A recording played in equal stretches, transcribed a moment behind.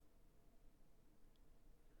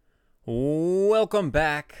Welcome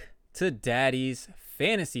back to Daddy's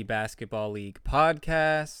Fantasy Basketball League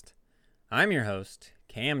podcast. I'm your host,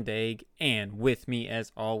 Cam Daig, and with me,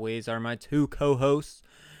 as always, are my two co-hosts,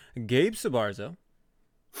 Gabe Sabarzo.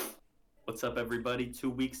 What's up, everybody? 2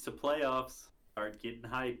 weeks to playoffs. Start getting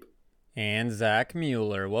hype. And Zack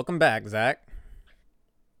Mueller. Welcome back, Zack.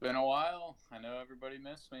 Been a while. I know everybody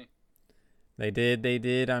missed me. They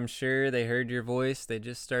did. I'm sure they heard your voice. They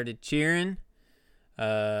just started cheering.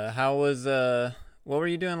 What were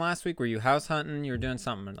you doing last week? Were you house hunting? You were doing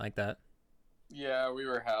something like that. Yeah, we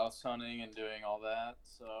were house hunting and doing all that.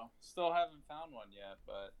 So still haven't found one yet,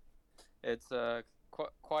 but it's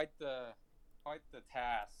quite the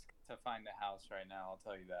task to find a house right now. I'll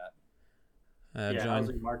tell you that.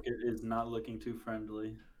 Housing market is not looking too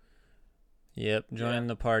friendly. Yep, join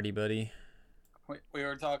the party, buddy. We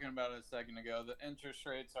were talking about it a second ago. The interest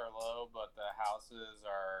rates are low, but the houses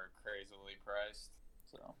are crazily priced.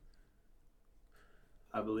 So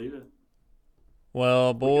I believe it.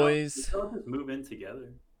 Well, boys, we could just move in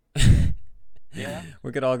together. Yeah,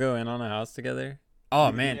 we could all go in on a house together.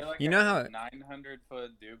 Oh man, you know how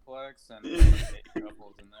 900-foot duplex and 8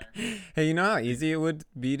 couples in there. Hey, you know how easy it would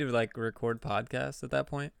be to record podcasts at that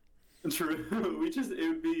point? True. We just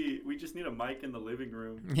need a mic in the living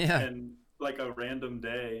room. Yeah. And a random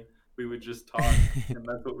day, we would just talk, and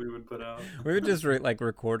that's what we would put out. We would just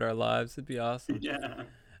record our lives. It'd be awesome. Yeah.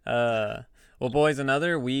 Well, boys,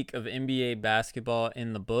 another week of NBA basketball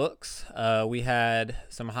in the books. We had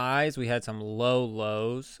some highs, we had some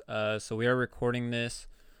lows. So we are recording this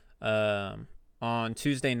on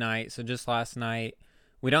Tuesday night. So just last night,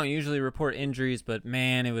 we don't usually report injuries, but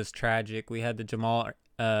man, it was tragic. We had the Jamal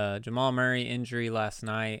Murray injury last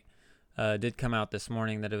night. Did come out this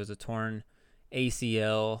morning that it was a torn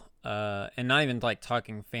ACL, and not even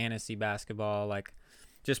talking fantasy basketball,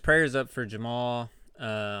 just prayers up for Jamal.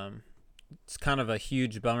 It's kind of a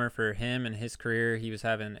huge bummer for him and his career. He was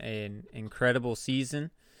having an incredible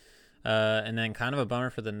season, and then kind of a bummer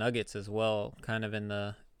for the Nuggets as well, kind of in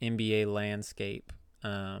the NBA landscape.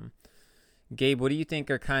 Gabe, what do you think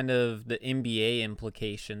are kind of the NBA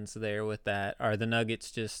implications there with that? Are the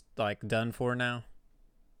Nuggets just done for now?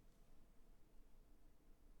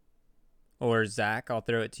 Or Zack, I'll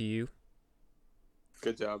throw it to you.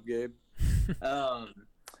 Good job, Gabe.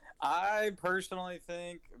 I personally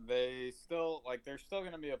think they're still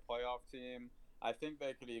going to be a playoff team. I think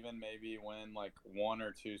they could even maybe win 1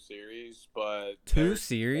 or 2 series, but Two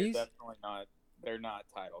series? They're definitely not. They're not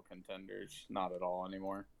title contenders, not at all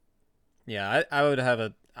anymore. Yeah, I would have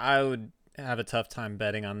a tough time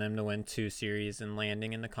betting on them to win 2 series and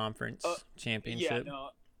landing in the conference championship. Yeah, no,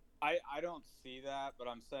 I don't see that, but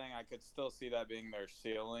I'm saying I could still see that being their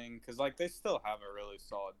ceiling because they still have a really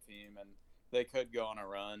solid team and they could go on a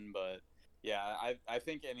run. But yeah, I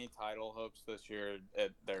think any title hopes this year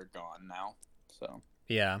they're gone now. So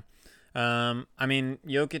yeah, I mean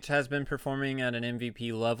Jokic has been performing at an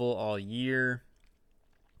MVP level all year.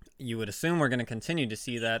 You would assume we're going to continue to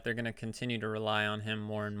see that. They're going to continue to rely on him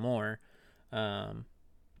more and more. Hey,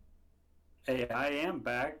 I am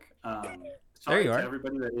back. There you Sorry are. to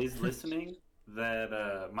everybody that is listening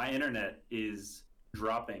that my internet is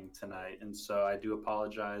dropping tonight, and so I do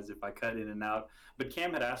apologize if I cut in and out. But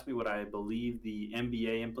Cam had asked me what I believe the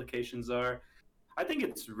NBA implications are. I think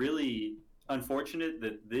it's really unfortunate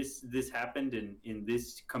that this happened in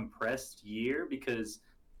this compressed year because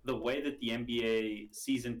the way that the NBA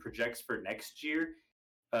season projects for next year,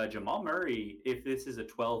 Jamal Murray, if this is a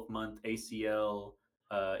 12-month ACL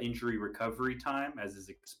injury recovery time, as is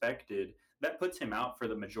expected, that puts him out for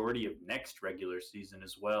the majority of next regular season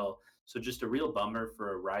as well. So just a real bummer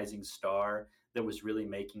for a rising star that was really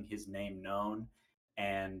making his name known.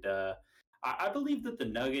 And I believe that the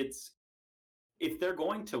Nuggets, if they're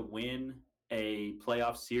going to win a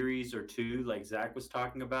playoff series or two, like Zack was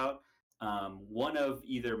talking about, one of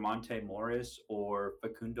either Monte Morris or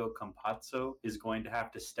Facundo Campazzo is going to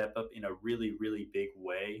have to step up in a really, really big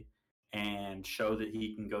way and show that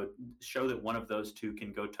one of those two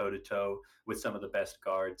can go toe to toe with some of the best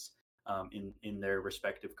guards in their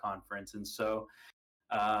respective conference. And so,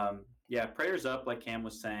 prayers up, like Cam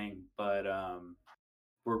was saying, but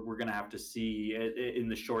we're going to have to see in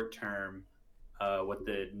the short term what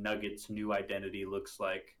the Nuggets' new identity looks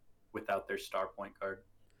like without their star point guard.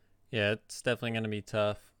 Yeah, it's definitely going to be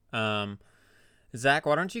tough. Zack,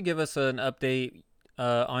 why don't you give us an update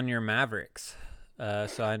on your Mavericks?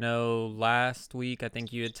 So I know last week I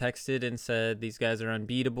think you had texted and said these guys are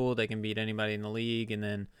unbeatable. They can beat anybody in the league, and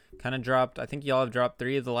then kind of dropped. I think y'all have dropped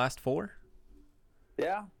 3 of the last 4.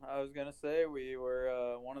 Yeah, I was gonna say we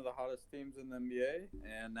were one of the hottest teams in the NBA,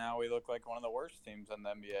 and now we look like one of the worst teams in the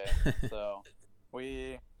NBA. So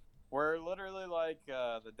we we're literally like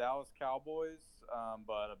the Dallas Cowboys,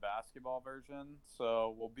 but a basketball version.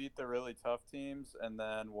 So we'll beat the really tough teams, and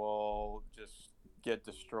then we'll just get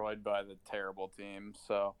destroyed by the terrible teams.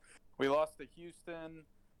 So we lost to Houston.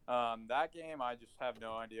 That game, I just have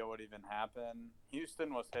no idea what even happened.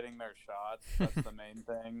 Houston was hitting their shots. That's the main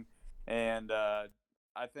thing. And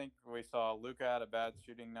I think we saw Luka had a bad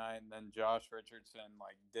shooting night, and then Josh Richardson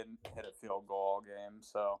didn't hit a field goal all game.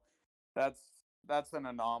 So that's that's an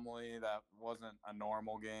anomaly. That wasn't a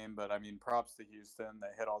normal game, but I mean, props to Houston. They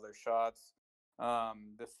hit all their shots.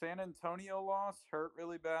 The San Antonio loss hurt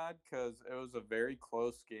really bad because it was a very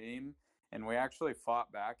close game, and we actually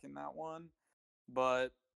fought back in that one. But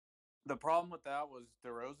the problem with that was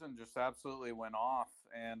DeRozan just absolutely went off,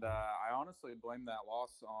 and I honestly blame that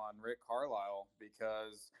loss on Rick Carlisle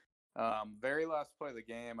because very last play of the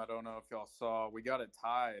game, I don't know if y'all saw, we got it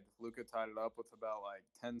tied. Luka tied it up with about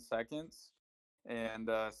 10 seconds, and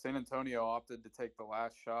San Antonio opted to take the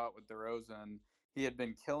last shot with DeRozan. He had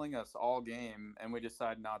been killing us all game, and we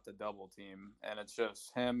decided not to double team, and it's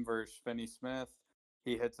just him versus Finney Smith.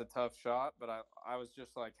 He hits a tough shot, but I was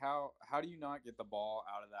just like, how do you not get the ball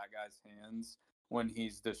out of that guy's hands when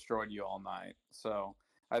he's destroyed you all night? So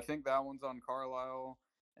I think that one's on Carlisle.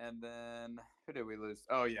 And then who did we lose?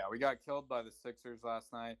 Oh yeah, we got killed by the Sixers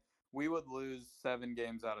last night. We would lose 7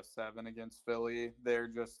 games out of 7 against Philly. They're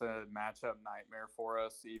just a matchup nightmare for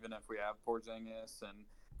us, even if we have Porzingis. And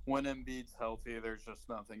when Embiid's healthy, there's just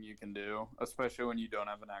nothing you can do, especially when you don't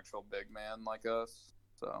have an actual big man like us.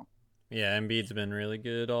 So. Yeah, Embiid's been really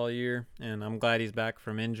good all year, and I'm glad he's back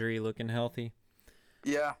from injury, looking healthy.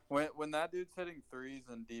 Yeah, when that dude's hitting threes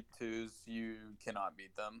and deep twos, you cannot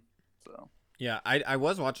beat them. So. Yeah, I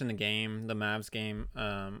was watching the game, the Mavs game.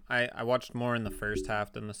 I watched more in the first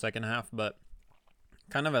half than the second half, but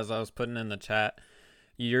kind of as I was putting in the chat,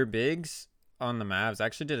 your bigs on the Mavs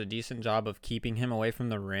actually did a decent job of keeping him away from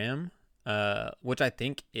the rim, which I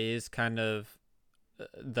think is kind of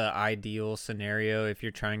the ideal scenario if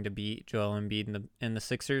you're trying to beat Joel Embiid in the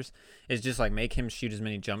Sixers, is just make him shoot as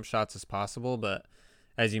many jump shots as possible. But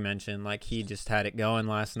as you mentioned, he just had it going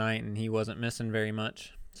last night and he wasn't missing very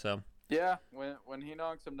much. So Yeah, when he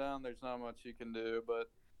knocks him down, there's not much you can do. But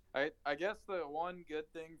I guess the one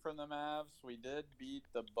good thing from the Mavs, we did beat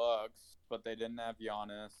the Bucks, but they didn't have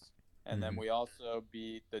Giannis, and then we also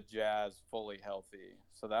beat the Jazz fully healthy.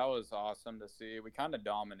 So that was awesome to see. We kind of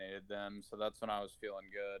dominated them, so that's when I was feeling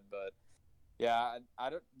good. But yeah, I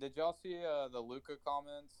don't. Did y'all see the Luka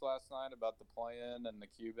comments last night about the play-in and the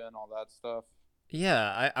Cuban, all that stuff?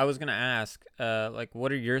 yeah, I was gonna ask,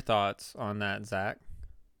 what are your thoughts on that, Zach?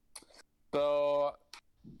 So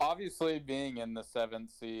obviously, being in the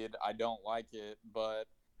 7th seed, I don't like it, but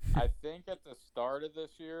I think at the start of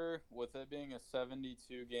this year, with it being a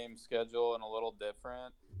 72-game schedule and a little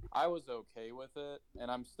different, I was okay with it,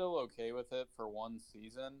 and I'm still okay with it for one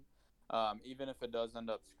season, even if it does end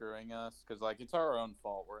up screwing us, because it's our own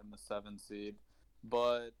fault we're in the 7th seed.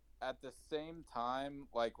 But at the same time,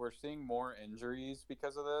 we're seeing more injuries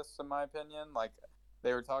because of this, in my opinion.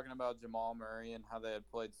 They were talking about Jamal Murray and how they had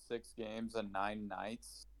played 6 games and 9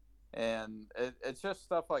 nights. And it's just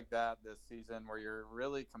stuff like that this season where you're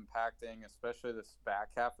really compacting, especially this back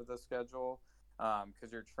half of the schedule,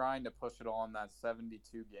 because you're trying to push it all in that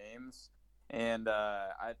 72 games. And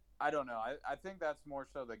I don't know. I think that's more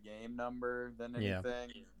so the game number than Yeah.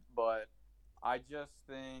 anything. But I just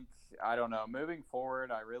think, I don't know, moving forward,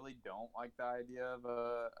 I really don't like the idea of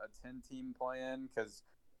a 10-team play-in because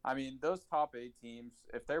I mean, those top 8 teams,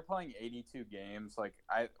 if they're playing 82 games,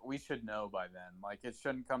 we should know by then. It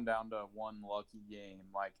shouldn't come down to one lucky game.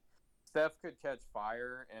 Steph could catch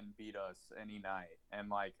fire and beat us any night,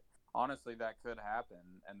 and honestly, that could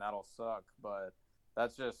happen, and that'll suck. But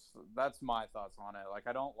that's my thoughts on it.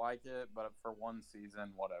 I don't like it, but for one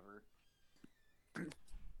season, whatever.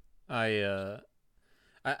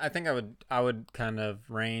 I think I would kind of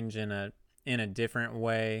range in a different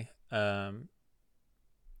way.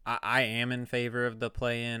 I am in favor of the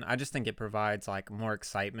play in. I just think it provides more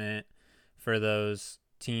excitement for those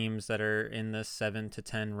teams that are in the 7 to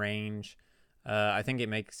 10 range. I think it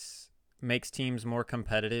makes teams more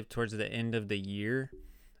competitive towards the end of the year,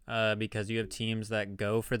 because you have teams that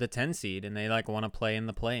go for the 10 seed and they want to play in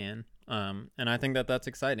the play in. And I think that that's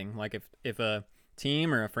exciting. If a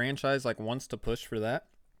team or a franchise wants to push for that,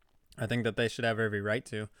 I think that they should have every right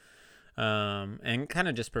to. And kind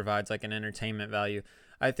of just provides an entertainment value.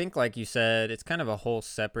 I think, like you said, it's kind of a whole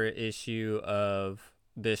separate issue of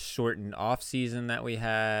this shortened off season that we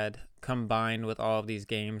had, combined with all of these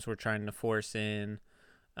games we're trying to force in.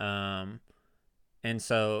 And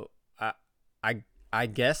so I I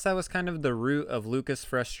guess that was kind of the root of Luka's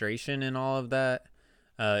frustration in all of that.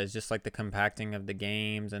 It's just like the compacting of the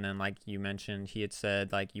games, and then like you mentioned, he had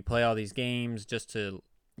said like you play all these games just to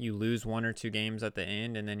you lose one or two games at the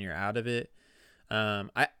end, and then you're out of it.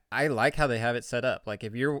 I like how they have it set up. Like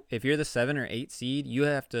if you're the 7 or 8 seed, you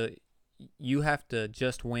have to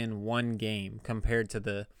just win one game compared to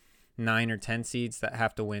the 9 or 10 seeds that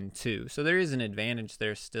have to win two. So there is an advantage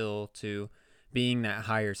there still to being that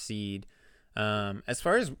higher seed. As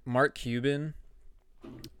far as Mark Cuban,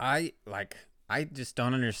 I just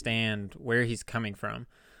don't understand where he's coming from,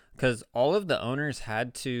 because all of the owners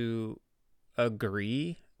had to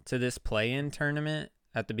agree to this play-in tournament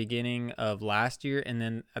at the beginning of last year, and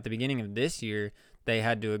then at the beginning of this year they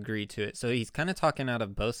had to agree to it. So he's kind of talking out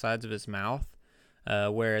of both sides of his mouth.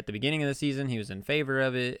 Where at the beginning of the season he was in favor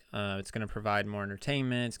of it. It's going to provide more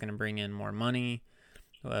entertainment. It's going to bring in more money,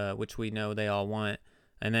 which we know they all want.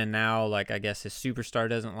 And then now, like, I guess his superstar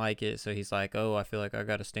doesn't like it, so he's like, "Oh, I feel like I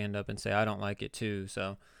got to stand up and say I don't like it too."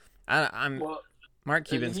 So, I'm Well, Mark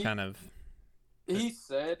Cuban's kind of. He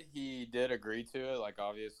said he did agree to it, like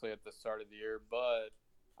obviously at the start of the year, but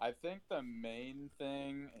I think the main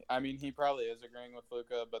thing, I mean, he probably is agreeing with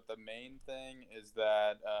Luka, but the main thing is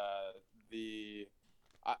that the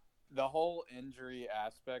the whole injury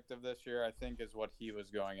aspect of this year, I think, is what he was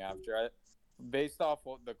going after. Based off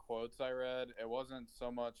what the quotes I read, it wasn't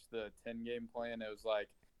so much the 10-game plan. It was like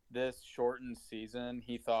this shortened season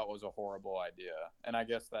he thought was a horrible idea, and I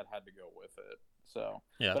guess that had to go with it. So,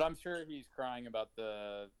 Yeah. But I'm sure he's crying about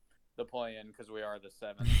the play-in because we are the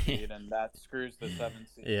 7th seed, and that screws the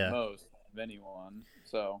 7th seed most of anyone.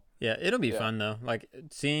 So yeah, it'll be fun though. Like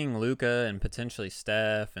seeing Luka and potentially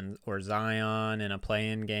Steph or Zion in a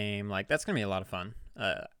play-in game, like that's gonna be a lot of fun.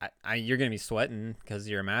 You're gonna be sweating because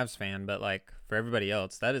you're a Mavs fan, but like for everybody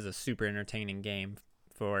else, that is a super entertaining game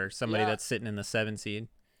for somebody that's sitting in the 7 seed.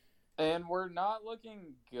 And we're not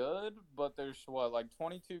looking good, but there's like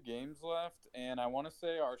 22 games left, and I want to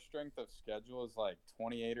say our strength of schedule is like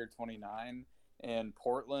 28 or 29, and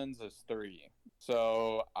Portland's is 3.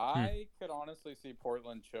 So I could honestly see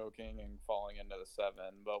Portland choking and falling into the 7,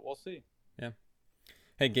 but we'll see. Yeah.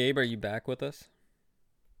 Hey, Gabe, are you back with us?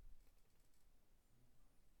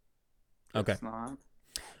 Okay. It's not.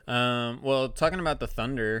 Well, talking about the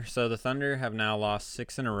Thunder, so the Thunder have now lost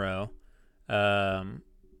 6 in a row.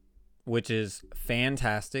 Which is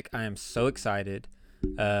fantastic. I am so excited.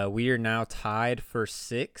 We are now tied for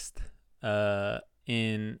 6th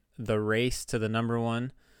in the race to the number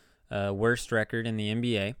 1 worst record in the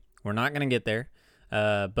NBA. We're not going to get there,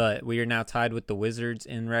 but we are now tied with the Wizards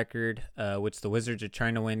in record, which the Wizards are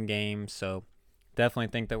trying to win games. So definitely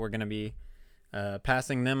think that we're going to be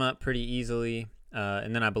passing them up pretty easily.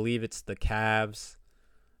 And then I believe it's the Cavs.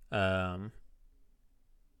 And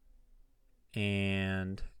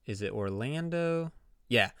is it Orlando?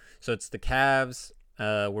 Yeah. So it's the Cavs.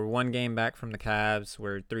 We're 1 game back from the Cavs.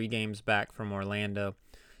 We're 3 games back from Orlando.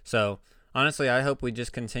 So honestly, I hope we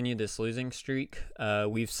just continue this losing streak.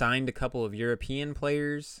 We've signed a couple of European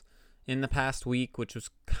players in the past week, which was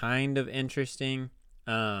kind of interesting.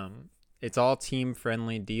 It's all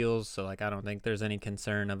team-friendly deals, so like I don't think there's any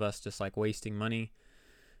concern of us just like wasting money.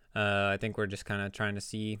 I think we're just kind of trying to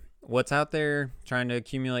see what's out there, trying to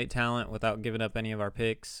accumulate talent without giving up any of our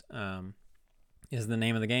picks, is the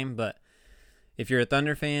name of the game. But if you're a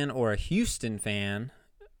Thunder fan or a Houston fan,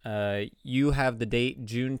 you have the date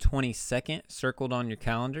June 22nd circled on your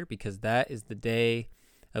calendar, because that is the day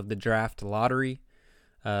of the draft lottery.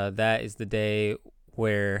 That is the day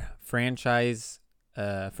where franchises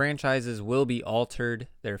will be altered.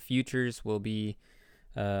 Their futures will be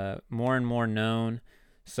more and more known.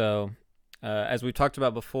 So, as we talked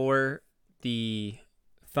about before, the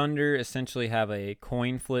Thunder essentially have a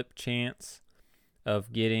coin flip chance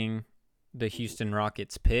of getting the Houston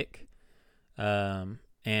Rockets pick. And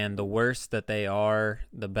the worse that they are,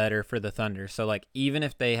 the better for the Thunder. So, like, even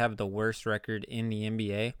if they have the worst record in the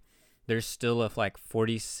NBA, there's still a, like,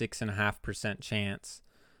 46.5% chance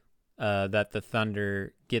that the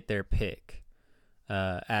Thunder get their pick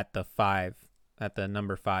at the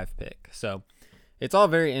number 5 pick. So, it's all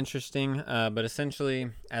very interesting, but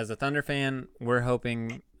essentially, as a Thunder fan, we're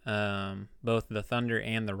hoping both the Thunder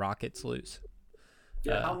and the Rockets lose.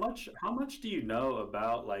 Yeah, how much do you know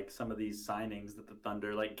about like some of these signings that the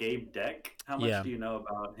Thunder, like Gabe Deck? How much do you know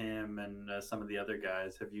about him and some of the other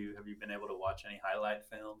guys? Have you been able to watch any highlight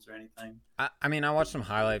films or anything? I mean, I watched some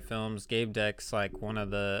highlight films. Gabe Deck's like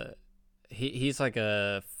he's like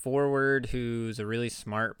a forward who's a really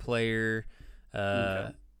smart player.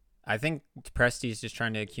 Okay. I think Presti's just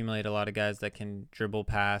trying to accumulate a lot of guys that can dribble,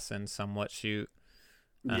 pass, and somewhat shoot.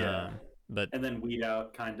 Yeah. But And then weed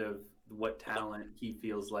out kind of what talent he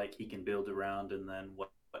feels like he can build around, and then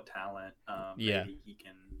what talent yeah, maybe he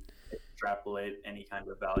can extrapolate any kind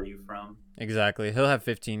of value from. exactly. He'll have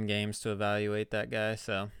 15 games to evaluate that guy,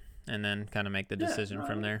 so and then kind of make the Yeah, decision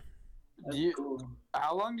from no, there. that's cool.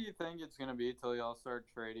 How long do you think it's gonna be till y'all start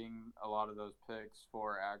trading a lot of those picks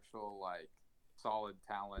for actual like solid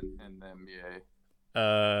talent in the NBA?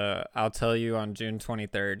 I'll tell you on June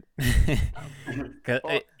 23rd.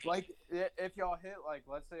 Well, like if y'all hit like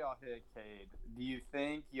let's say y'all hit Cade, do you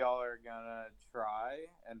think y'all are gonna try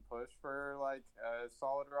and push for like a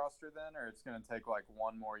solid roster then, or it's gonna take like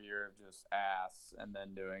one more year of just ass and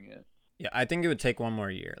then doing it? Yeah, I think it would take one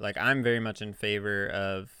more year. Like I'm very much in favor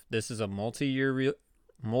of this is a multi-year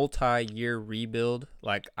rebuild.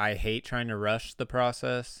 Like I hate trying to rush the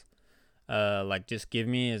process. Like just give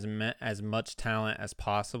me as much talent as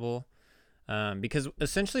possible. Because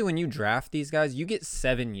essentially when you draft these guys, you get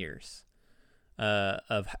 7 years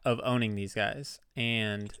of owning these guys,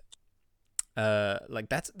 and like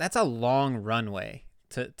that's a long runway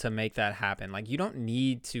to make that happen. Like you don't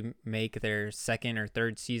need to make their second or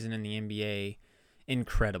third season in the NBA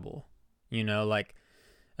incredible. Like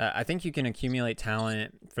I think you can accumulate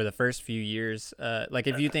talent for the first few years. Like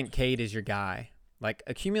if you think Cade is your guy, like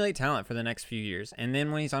accumulate talent for the next few years, and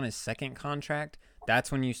then when he's on his second contract,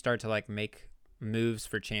 that's when you start to like make moves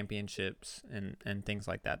for championships and things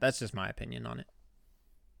like that. That's just my opinion on it.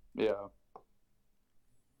 Yeah.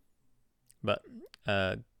 But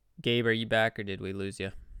Gabe, are you back or did we lose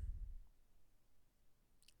you?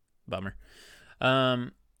 Bummer. I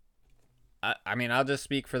mean, I'll just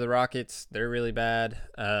speak for the Rockets. They're really bad.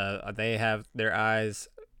 They have their eyes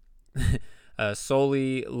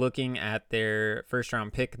solely looking at their first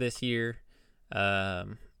round pick this year.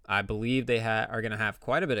 I believe they are going to have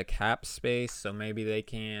quite a bit of cap space, so maybe they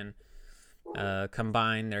can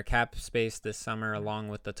combine their cap space this summer along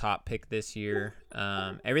with the top pick this year.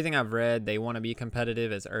 Everything I've read, they want to be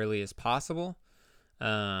competitive as early as possible.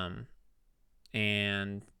 And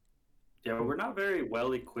Yeah, we're not very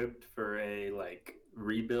well equipped for a like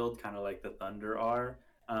rebuild, kind of like the Thunder are.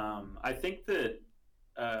 I think that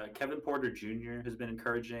Kevin Porter Jr. has been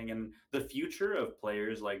encouraging, and the future of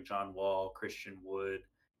players like John Wall, Christian Wood,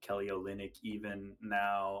 Kelly Olynyk, even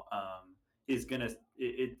now, is gonna.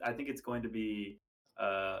 I think it's going to be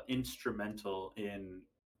instrumental in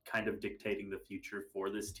kind of dictating the future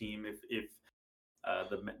for this team. If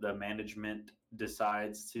the management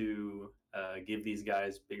decides to give these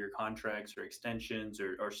guys bigger contracts or extensions,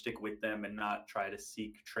 or stick with them and not try to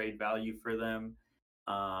seek trade value for them,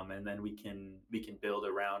 and then we can build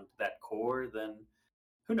around that core, then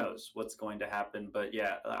who knows what's going to happen. But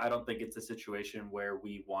yeah, I don't think it's a situation where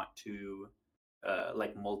we want to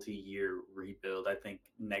like multi-year rebuild. I think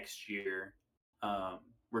next year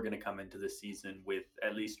we're going to come into the season with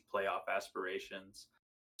at least playoff aspirations.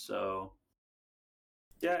 So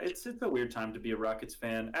yeah, it's a weird time to be a Rockets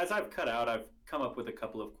fan. As I've cut out, I've come up with a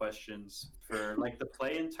couple of questions for like the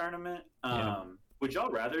play-in tournament. Yeah. Would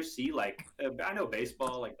y'all rather see like I know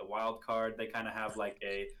baseball, like the wild card, they kind of have like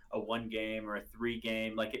a one game or a three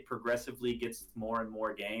game, like it progressively gets more and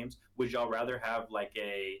more games. Would y'all rather have like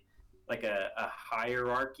a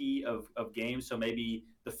hierarchy of games? So maybe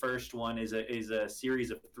the first one is a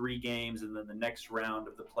series of three games, and then the next round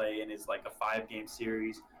of the play-in is like a 5 game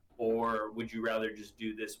series, or would you rather just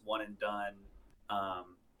do this one and done,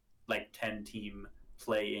 like 10 team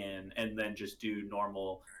play in, and then just do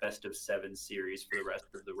normal best of 7 series for the rest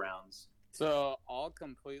of the rounds? So I'll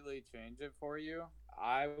completely change it for you.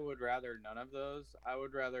 I would rather none of those. I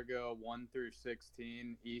would rather go 1 through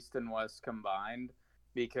 16, East and West combined,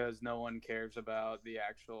 because no one cares about the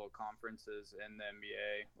actual conferences in the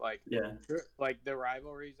NBA. Yeah, Like the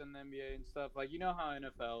rivalries in the NBA and stuff. Like you know how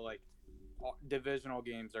NFL like divisional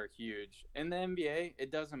games are huge. In the NBA,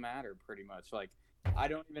 it doesn't matter pretty much. Like I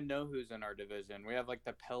don't even know who's in our division. We have like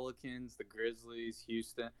the Pelicans, the Grizzlies,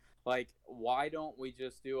 Houston. Like why don't we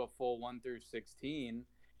just do a full 1 through 16,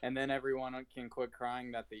 and then everyone can quit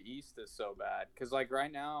crying that the East is so bad? Cuz like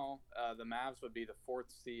right now, the Mavs would be the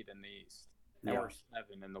 4th seed in the East, and yeah, we're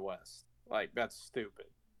 7 in the West. Like that's stupid.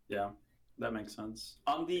 yeah. That makes sense.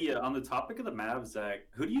 On the topic of the Mavs, Zach,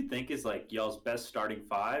 who do you think is like y'all's best starting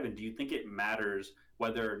five, and do you think it matters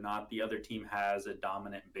whether or not the other team has a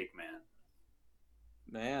dominant big man?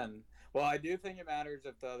 Man. Well, I do think it matters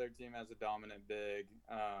if the other team has a dominant big.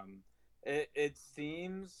 It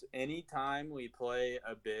seems anytime we play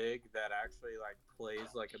a big that actually like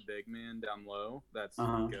plays like a big man down low, that's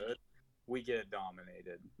good. We get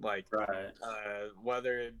dominated. Like, Right.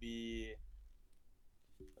 whether it be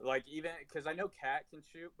like even because I know Cat can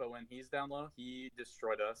shoot, but when he's down low, he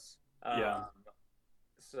destroyed us. Yeah.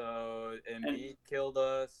 So And Embiid killed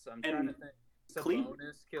us. I'm trying to think.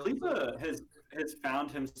 Sabonis kills us. Kleba has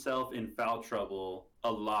found himself in foul trouble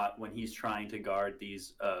a lot when he's trying to guard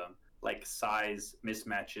these like size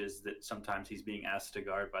mismatches that sometimes he's being asked to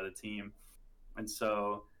guard by the team. And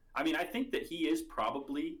so, I mean, I think that he is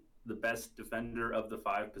probably the best defender of the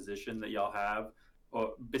five position that y'all have.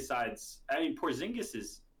 Or besides, I mean, Porzingis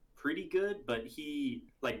is pretty good, but he,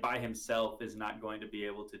 like by himself, is not going to be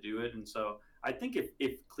able to do it. And so, I think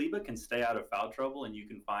if Kleba can stay out of foul trouble and you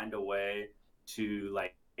can find a way to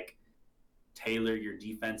like tailor your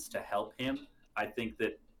defense to help him, I think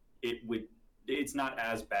that it's not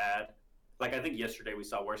as bad. Like I think yesterday we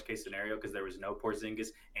saw worst case scenario because there was no Porzingis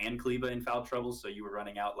and Kleba in foul trouble, so you were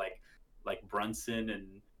running out like Brunson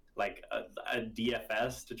and like a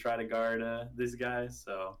DFS to try to guard this guy.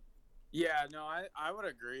 So yeah, no, I would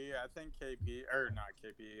agree. I think KP or not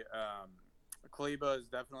KP, Kleba is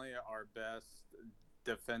definitely our best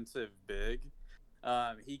defensive big.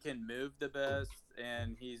 He can move the best,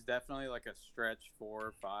 and he's definitely like a stretch 4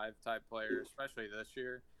 or 5 type player, especially this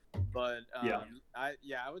year. But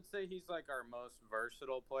I would say he's like our most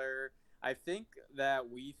versatile player. I think that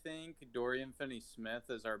we think Dorian Finney-Smith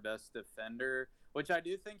is our best defender, which I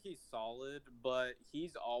do think he's solid, but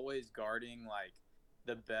he's always guarding like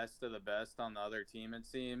the best of the best on the other team, it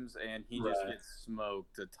seems, and he just gets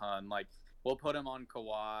smoked a ton. Like we'll put him on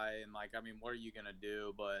Kawhi, and like I mean, what are you gonna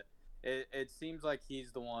do? But it seems like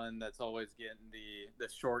he's the one that's always getting the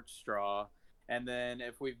short straw. And then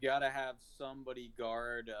if we've got to have somebody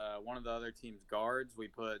guard one of the other team's guards, we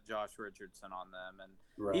put Josh Richardson on them,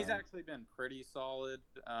 and he's actually been pretty solid.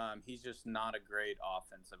 He's just not a great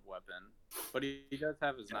offensive weapon, but he does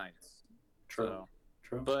have his nights. True.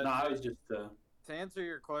 But no, I was just to answer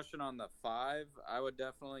your question on the 5, I would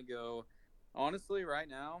definitely go. Honestly, right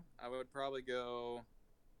now, I would probably go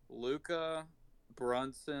Luka,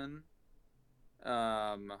 Brunson,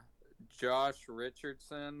 Josh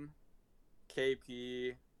Richardson,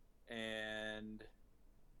 KP, and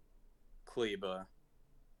Kleba.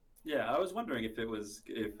 Yeah, I was wondering if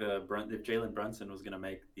Jalen Brunson was going to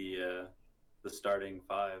make the starting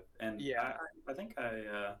 5, and yeah, I think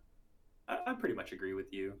I pretty much agree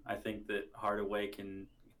with you. I think that Hardaway can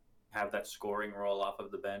have that scoring role off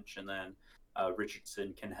of the bench, and then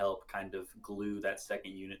Richardson can help kind of glue that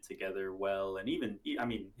second unit together well. And even, I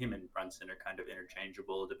mean, him and Brunson are kind of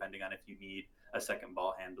interchangeable depending on if you need a second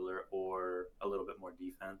ball handler or a little bit more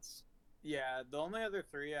defense. Yeah, the only other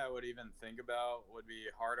 3 I would even think about would be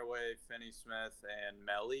Hardaway, Finney-Smith, and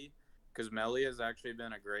Melly, because Melly has actually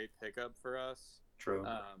been a great pickup for us. True.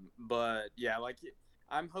 But yeah, like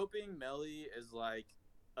I'm hoping Melly is like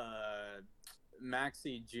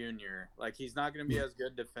Maxey Jr. Like he's not going to be as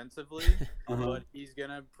good defensively, but he's going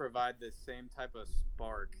to provide the same type of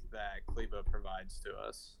spark that Kleba provides to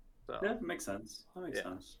us. So yeah, that makes sense.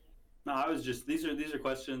 No, I was just these are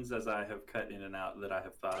questions as I have cut in and out that I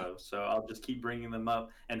have thought of. So I'll just keep bringing them up,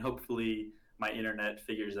 and hopefully my internet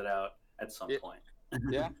figures it out at some point.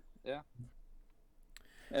 Yeah.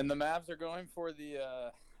 And the Mavs are going for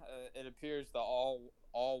the it appears the all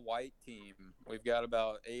white team. We've got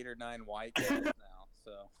about 8 or 9 white guys now,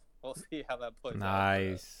 so we'll see how that plays out.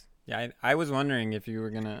 Nice. Yeah, I was wondering if you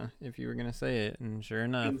were gonna say it, and sure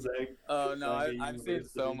enough. Oh no, I've seen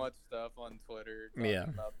so much stuff on Twitter talking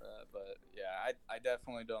about that, but yeah, I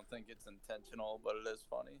definitely don't think it's intentional, but it is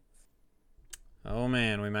funny. Oh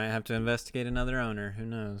man, we might have to investigate another owner. Who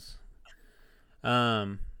knows?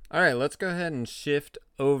 All right, let's go ahead and shift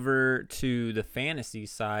over to the fantasy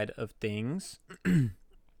side of things.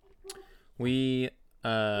 We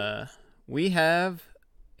have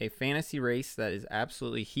a fantasy race that is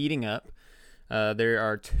absolutely heating up. There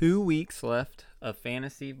are 2 weeks left of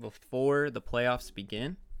fantasy before the playoffs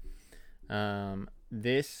begin.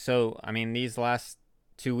 These last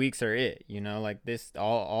 2 weeks are it. You know, like this,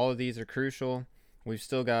 all of these are crucial. We've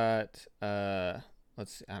still got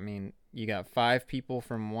you got 5 people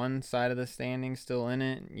from one side of the standing still in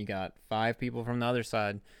it. You got 5 people from the other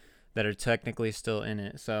side that are technically still in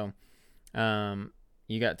it. So,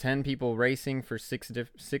 you got 10 people racing for 6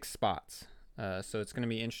 spots. So it's going to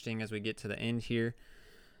be interesting as we get to the end here.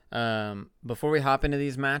 Before we hop into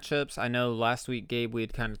these matchups, I know last week, Gabe, we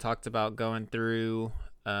had kind of talked about going through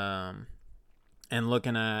and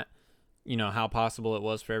looking at how possible it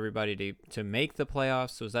was for everybody to make the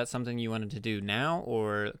playoffs. So is that something you wanted to do now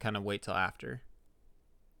or kind of wait till after?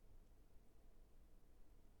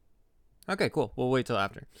 Okay, cool. We'll wait till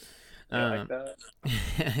after. I like that.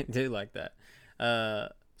 I do like that.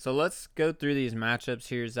 So let's go through these matchups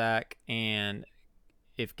here, Zach. And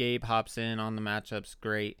if Gabe hops in on the matchups,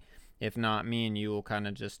 great. If not, me and you will kind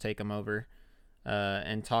of just take them over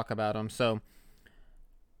and talk about them. So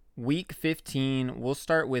week 15, we'll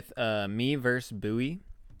start with me versus Bowie.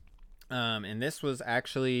 And this was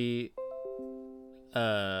actually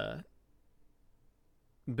Bowie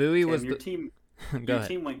Tim, was your the team. Go Your ahead.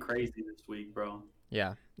 team went crazy this week, bro.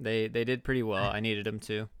 Yeah, they did pretty well. I needed them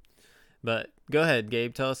to. But go ahead,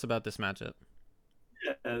 Gabe. Tell us about this matchup.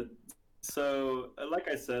 Yeah. So, like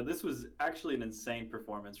I said, this was actually an insane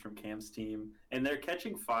performance from Cam's team, and they're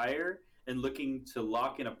catching fire and looking to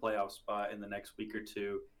lock in a playoff spot in the next week or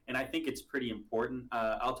two. And I think it's pretty important.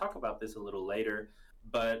 I'll talk about this a little later,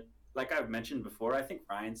 but like I've mentioned before, I think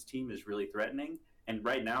Ryan's team is really threatening, and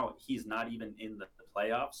right now he's not even in the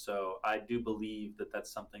playoffs. So I do believe that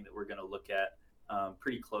that's something that we're going to look at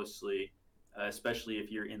pretty closely, especially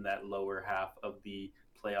if you're in that lower half of the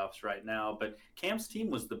playoffs right now. But Cam's team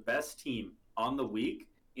was the best team on the week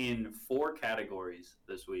in 4 categories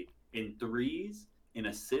this week: in threes, in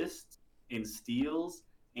assists, in steals,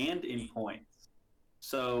 and in points.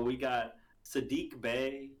 So we got Sadiq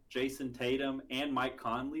Bey, Jason Tatum, and Mike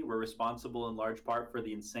Conley were responsible in large part for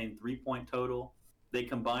the insane 3-point total. They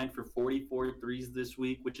combined for 44 threes this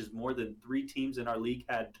week, which is more than 3 teams in our league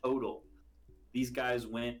had total. These guys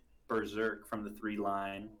went berserk from the 3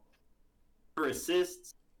 line. For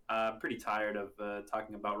assists, pretty tired of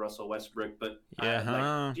talking about Russell Westbrook, but Yeah,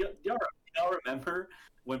 huh? do y'all remember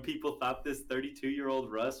when people thought this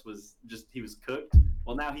 32-year-old Russ he was cooked?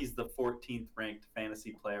 Well, now he's the 14th ranked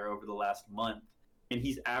fantasy player over the last month, and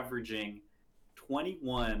he's averaging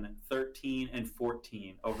 21, 13, and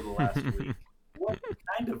 14 over the last week. What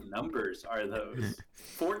kind of numbers are those?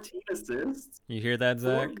 14 assists? You hear that,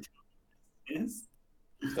 Zach? 14 assists?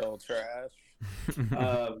 Still trash.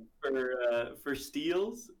 For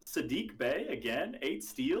steals, Sadiq Bey again, 8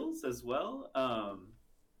 steals as well.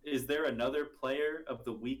 Is there another Player of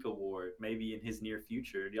the Week award maybe in his near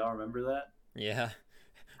future? Do y'all remember that? Yeah,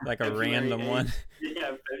 like a February random 8th, one.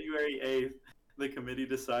 Yeah, February 8th, the committee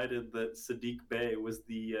decided that Sadiq Bey was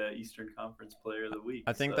the Eastern Conference Player of the Week.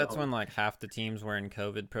 I think that's when like half the teams were in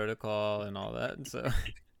COVID protocol and all that. So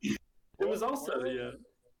it was also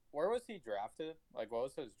Where was he drafted? Like, what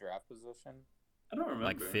was his draft position? I don't remember.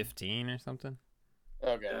 like 15 or something.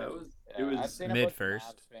 Okay. Yeah, it was I've seen mid-first.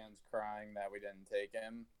 Mavs fans crying that we didn't take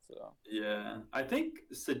him. So yeah, I think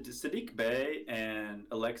Sadiq Bey and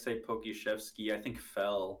Alexei Pokushevsky, I think,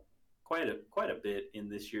 fell quite a bit in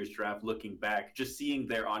this year's draft. Looking back, just seeing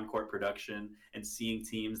their on-court production and seeing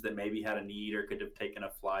teams that maybe had a need or could have taken a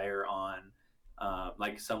flyer on,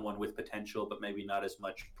 like someone with potential but maybe not as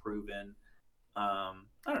much proven. I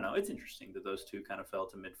don't know. It's interesting that those two kind of fell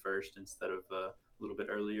to mid-first instead of a little bit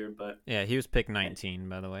earlier. But yeah, he was picked 19,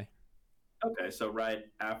 by the way. Okay, so right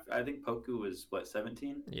after, I think Poku was,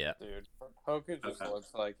 17? Yeah. dude, Poku just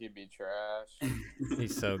looks like he'd be trash.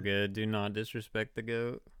 He's so good. Do not disrespect the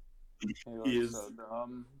GOAT. He looks so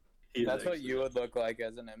dumb. That's what you would look like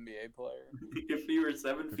as an NBA player. If you were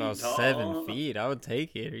 7 feet If I was tall. 7 feet, I would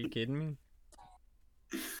take it. Are you kidding me?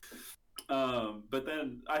 But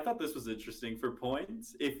then I thought this was interesting for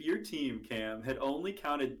points. If your team, Cam, had only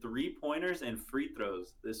counted 3-pointers and free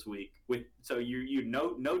throws this week, so you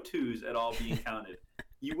no twos at all being counted,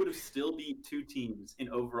 you would have still beat 2 teams in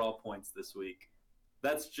overall points this week.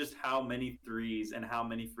 That's just how many threes and how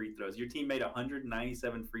many free throws. Your team made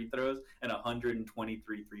 197 free throws and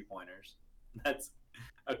 123 3-pointers. That's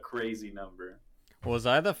a crazy number. Was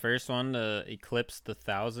I the first one to eclipse the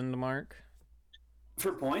 1,000 mark?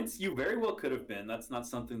 For points, you very well could have been. That's not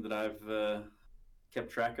something that I've kept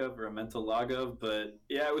track of or a mental log of, but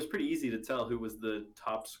yeah, it was pretty easy to tell who was the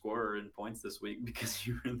top scorer in points this week because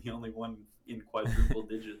you were the only one in quadruple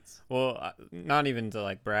digits. Well, not even to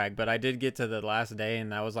like brag, but I did get to the last day,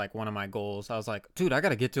 and that was like one of my goals. I was like, dude, I got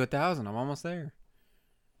to get to 1,000. I'm almost there.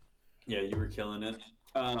 Yeah, you were killing it.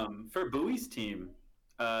 For Bowie's team,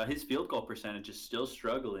 his field goal percentage is still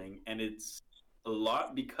struggling, and it's a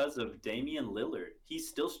lot because of Damian Lillard. He's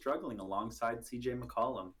still struggling alongside CJ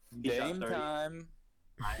McCollum. Game time.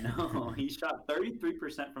 I know. He shot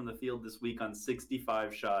 33% from the field this week on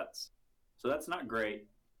 65 shots. So that's not great.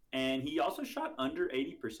 And he also shot under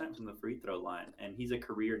 80% from the free throw line. And he's a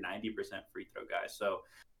career 90% free throw guy. So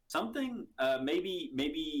something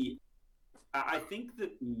maybe I think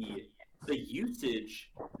that the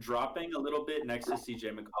usage dropping a little bit next to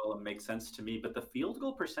CJ McCollum makes sense to me, but the field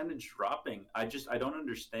goal percentage dropping, I don't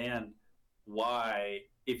understand why,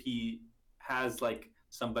 if he has like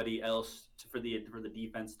somebody else for the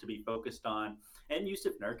defense to be focused on, and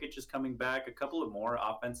Yusuf Nurkic is coming back, a couple of more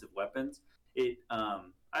offensive weapons.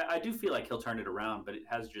 I do feel like he'll turn it around, but it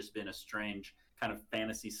has just been a strange kind of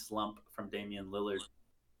fantasy slump from Damian Lillard.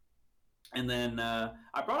 And then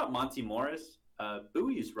I brought up Monty Morris.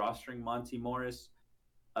 Bowie's rostering Monty Morris.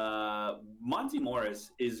 Monty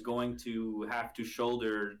Morris is going to have to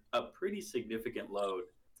shoulder a pretty significant load,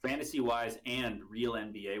 fantasy-wise and real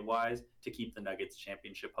NBA-wise, to keep the Nuggets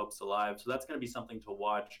championship hopes alive. So that's going to be something to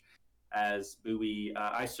watch as Bowie.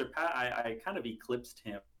 I kind of eclipsed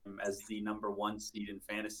him as the #1 seed in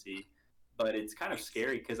fantasy, but it's kind of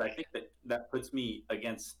scary because I think that puts me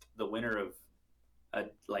against the winner of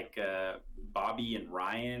Bobby and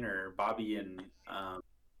Ryan, or Bobby and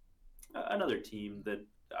another team that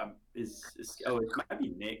it might be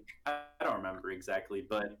Nick. I don't remember exactly,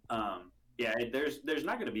 but yeah, there's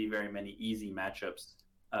not going to be very many easy matchups,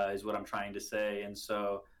 is what I'm trying to say. And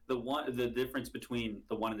so the difference between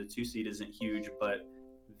the 1 and the 2 seed isn't huge, but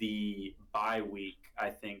the bye week, I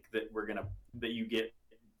think that you get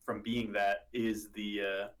from being that is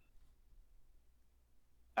the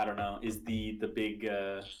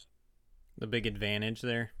the big advantage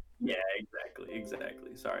there. Yeah,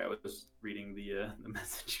 exactly. Sorry, I was reading the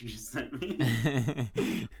message you just sent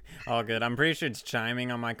me. All good. I'm pretty sure it's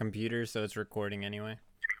chiming on my computer, so it's recording anyway.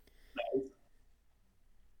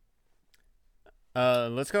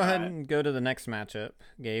 Let's go ahead and go to the next matchup,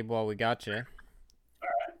 Gabe, while we got you. All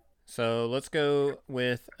right. So let's go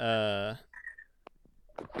with well,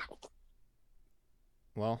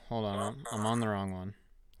 hold on. I'm on the wrong one.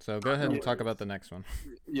 So go ahead and talk about the next one.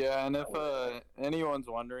 Yeah, and if anyone's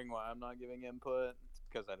wondering why I'm not giving input, it's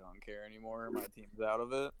because I don't care anymore. My team's out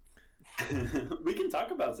of it. We can talk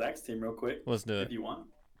about Zach's team real quick. Let's do it. If you want.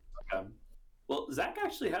 Okay. Well, Zach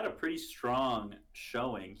actually had a pretty strong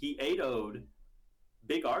showing. He 8-0'd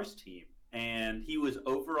Big R's team, and he was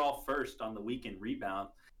overall first on the week in rebound,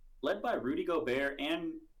 led by Rudy Gobert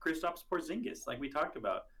and Kristaps Porzingis, like we talked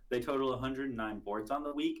about. They total 109 boards on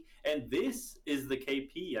the week, and this is the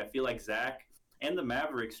KP I feel like Zach and the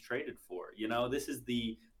Mavericks traded for. You know, this is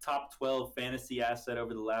the top 12 fantasy asset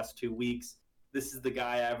over the last 2 weeks. This is the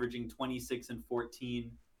guy averaging 26 and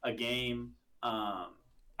 14 a game.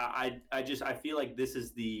 I feel like this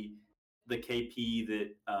is the KP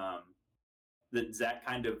that Zach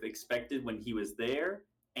kind of expected when he was there,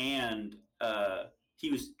 and he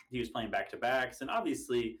was playing back-to-backs, and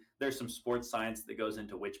obviously there's some sports science that goes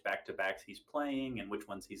into which back-to-backs he's playing and which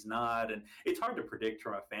ones he's not, and it's hard to predict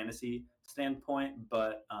from a fantasy standpoint,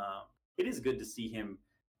 but it is good to see him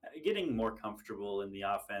getting more comfortable in the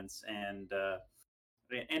offense and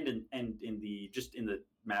in the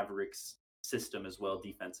Mavericks system as well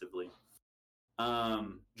defensively.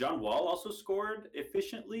 John Wall also scored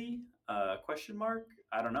efficiently. Question mark?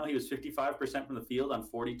 I don't know. He was 55% from the field on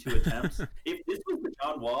 42 attempts. If this was the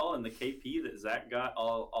John Wall and the KP that Zach got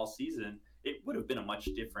all season, it would have been a much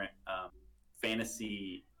different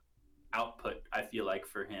fantasy output, I feel like,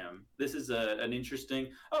 for him. This is an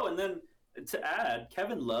interesting... Oh, and then to add,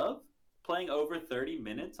 Kevin Love playing over 30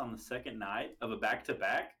 minutes on the second night of a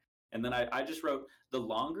back-to-back. And then I just wrote, the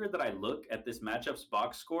longer that I look at this matchup's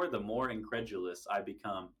box score, the more incredulous I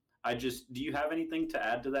become. Do you have anything to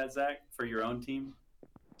add to that, Zach, for your own team?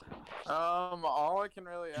 All I can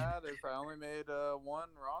really add is I only made one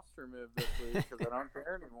roster move this week because I don't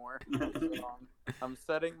care anymore. So, I'm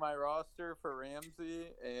setting my roster for Ramsey,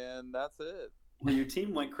 and that's it. Well, your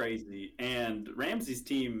team went crazy, and Ramsey's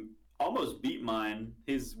team almost beat mine.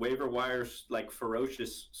 His waiver wire,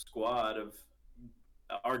 ferocious squad of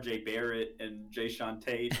RJ Barrett and Jayshawn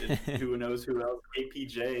Tate and who knows who else,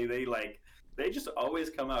 APJ, they just always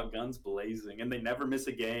come out guns blazing, and they never miss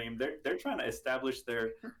a game. They're trying to establish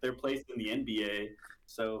their place in the NBA.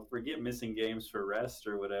 So forget missing games for rest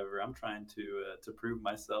or whatever. I'm trying to prove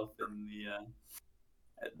myself in the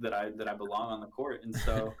that I belong on the court. And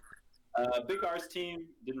so Big R's team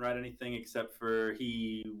didn't write anything except for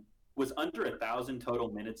he was under 1,000 total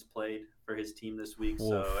minutes played for his team this week. Oof.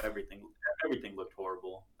 So everything looked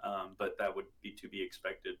horrible. But that would be to be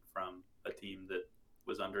expected from a team that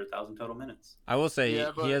was under 1,000 total minutes. I will say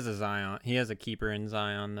he has a Zion. He has a keeper in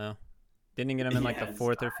Zion though. Didn't he get him in the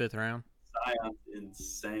 4th or 5th round? Zion's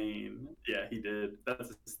insane. Yeah, he did. That's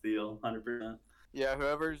a steal, 100%. Yeah,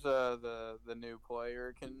 whoever's the new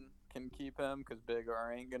player can keep him because Big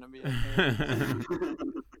R ain't gonna be in here.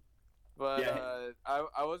 But yeah.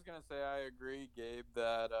 I was gonna say I agree, Gabe,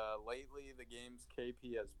 that lately the game's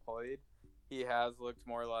KP has played, he has looked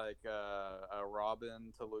more like a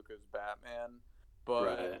Robin to Luka's Batman.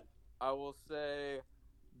 But Right. I will say,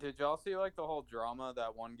 did y'all see like the whole drama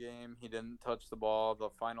that one game he didn't touch the ball the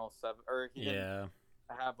final 7, or he didn't Yeah.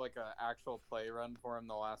 have like an actual play run for him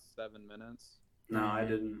the last 7 minutes? No, I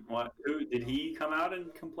didn't. What? Who did he come out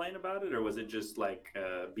and complain about it, or was it just like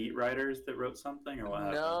beat writers that wrote something, or what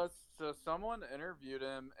happened? No, so someone interviewed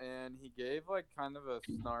him and he gave like kind of a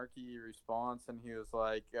snarky response, and he was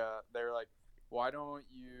like, they're like, why don't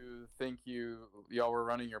you think y'all were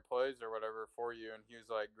running your plays or whatever for you? And he was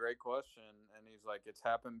like, great question. And he's like, it's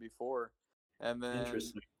happened before. And then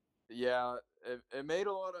Interesting. yeah, it made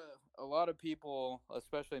a lot of people,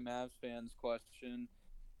 especially Mavs fans, question.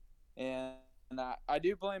 And I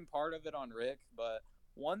do blame part of it on Rick, but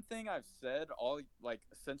one thing I've said all like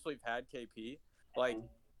since we've had KP, like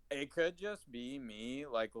it could just be me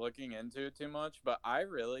like looking into it too much, but I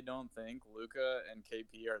really don't think Luka and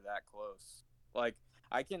KP are that close. Like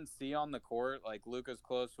I can see on the court, like Luka's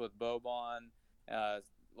close with Boban, uh,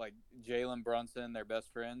 like Jalen Brunson, they're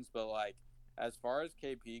best friends, but like as far as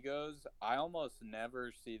KP goes, I almost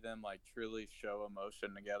never see them like truly show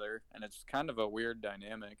emotion together, and it's kind of a weird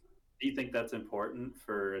dynamic. Do you think that's important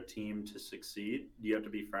for a team to succeed? Do you have to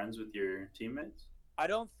be friends with your teammates? I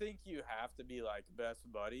don't think you have to be like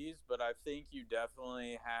best buddies, but I think you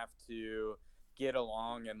definitely have to get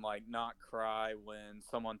along and like not cry when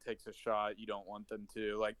someone takes a shot you don't want them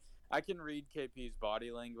to. Like I can read KP's body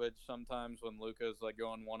language sometimes when Luca's like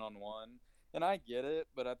going one on one, and I get it,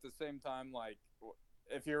 but at the same time, like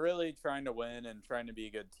if you're really trying to win and trying to be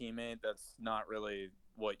a good teammate, that's not really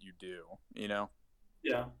what you do, you know?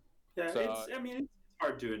 Yeah, yeah. So I mean, it's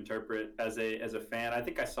hard to interpret as a fan. I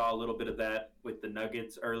think I saw a little bit of that with the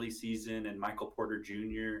Nuggets early season and Michael Porter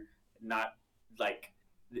Jr. Not like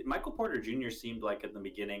Michael Porter Jr. seemed like at the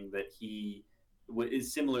beginning that he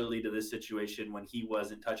is similarly to this situation when he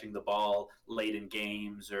wasn't touching the ball late in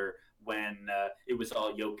games or when it was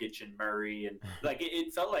all Jokic and Murray and like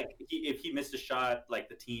it felt like if he missed a shot, like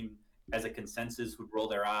the team as a consensus would roll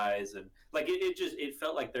their eyes and like it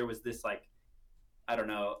felt like there was this like I don't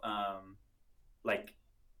know, like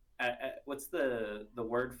what's the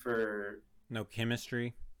word for No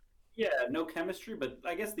chemistry. yeah, no chemistry, but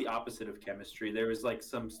I guess the opposite of chemistry. There was like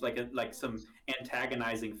some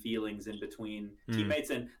antagonizing feelings in between Mm. teammates,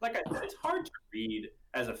 and like I said, it's hard to read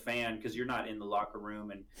as a fan because you're not in the locker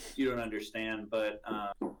room and you don't understand. But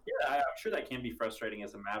yeah, I'm sure that can be frustrating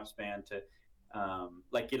as a Mavs fan to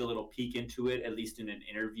like get a little peek into it, at least in an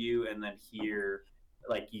interview, and then hear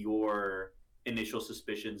like your initial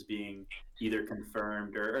suspicions being either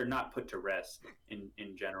confirmed or not put to rest in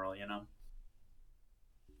general. You know.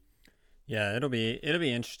 Yeah, it'll be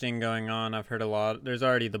interesting going on. I've heard a lot. There's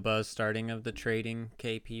already the buzz starting of the trading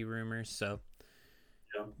KP rumors, so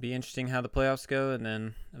Yeah. be interesting how the playoffs go, and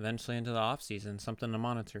then eventually into the off season. Something to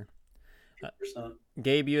monitor. Percent.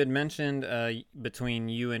 Gabe, you had mentioned between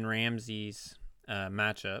you and Ramsey's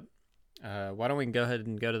matchup. Why don't we go ahead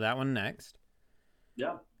and go to that one next?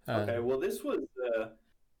 Yeah. Okay. Well, this was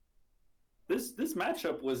this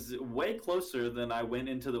matchup was way closer than I went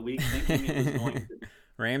into the week thinking it was going to.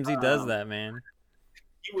 Ramsey does that, man.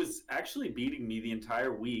 He was actually beating me the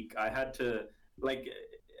entire week. I had to like.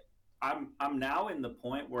 I'm now in the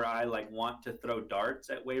point where I like want to throw darts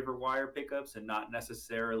at waiver wire pickups and not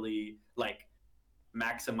necessarily like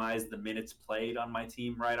maximize the minutes played on my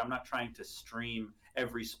team, right? I'm not trying to stream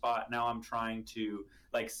every spot. Now I'm trying to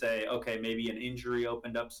like say, okay, maybe an injury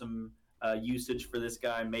opened up some usage for this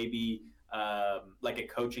guy. Maybe like a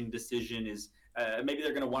coaching decision is maybe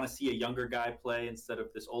they're going to want to see a younger guy play instead of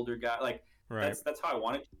this older guy. Like Right. that's how I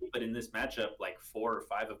want it to be. But in this matchup, like 4 or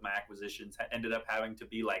 5 of my acquisitions ended up having to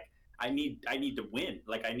be like I need to win.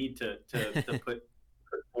 Like I need to put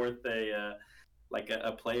forth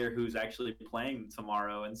a player who's actually playing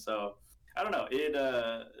tomorrow. And so I don't know.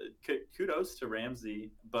 Kudos to Ramsey,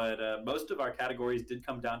 but most of our categories did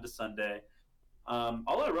come down to Sunday.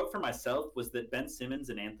 All I wrote for myself was that Ben Simmons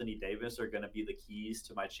and Anthony Davis are going to be the keys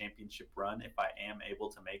to my championship run if I am able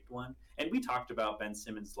to make one. And we talked about Ben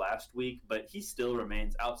Simmons last week, but he still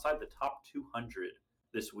remains outside the top 200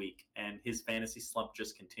 this week, and his fantasy slump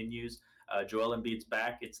just continues. Joel Embiid's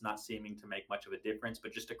back. It's not seeming to make much of a difference,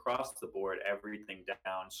 but just across the board, everything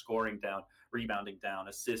down, scoring down, rebounding down,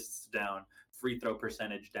 assists down, free throw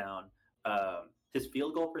percentage down. His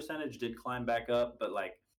field goal percentage did climb back up, but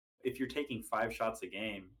like if you're taking 5 shots a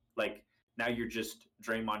game, like now you're just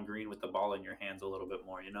Draymond Green with the ball in your hands a little bit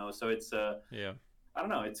more, you know? So it's, Yeah. I don't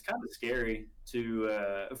know. It's kind of scary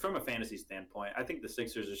from a fantasy standpoint. I think the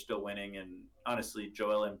Sixers are still winning, and honestly,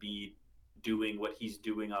 Joel Embiid doing what he's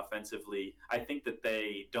doing offensively. I think that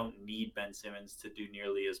they don't need Ben Simmons to do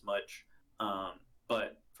nearly as much.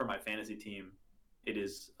 But for my fantasy team, it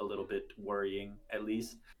is a little bit worrying, at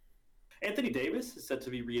least. Anthony Davis is set to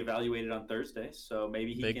be reevaluated on Thursday, so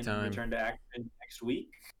maybe he Big can time. return to action next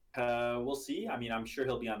week. We'll see. I mean, I'm sure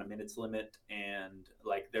he'll be on a minutes limit, and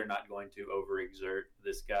like they're not going to overexert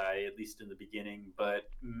this guy at least in the beginning. But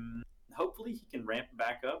hopefully, he can ramp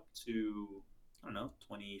back up to I don't know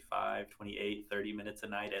 25, 28, 30 minutes a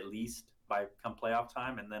night at least by come playoff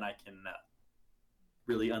time, and then I can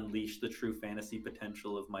really unleash the true fantasy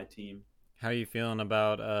potential of my team. How are you feeling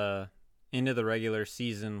about into the regular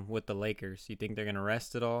season with the Lakers? You think they're gonna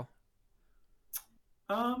rest it all?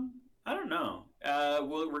 I don't know.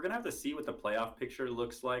 Well, we're gonna have to see what the playoff picture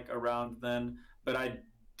looks like around then. But I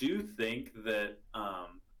do think that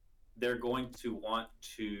they're going to want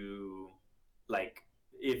to, like,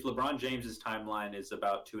 if LeBron James's timeline is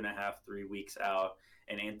about 2.5, 3 weeks out,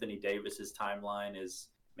 and Anthony Davis's timeline is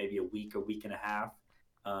maybe a week and a half,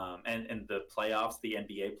 and the playoffs, the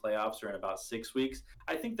NBA playoffs, are in about 6 weeks.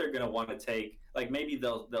 I think they're going to want to take like maybe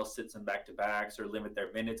they'll sit some back to backs or limit their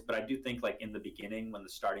minutes, but I do think like in the beginning when the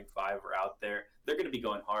starting five are out there, they're going to be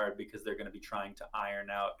going hard because they're going to be trying to iron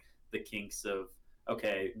out the kinks of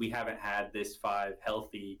okay, we haven't had this five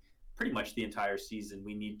healthy pretty much the entire season.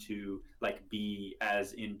 We need to like be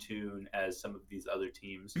as in tune as some of these other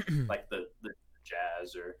teams, like the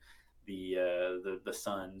Jazz or the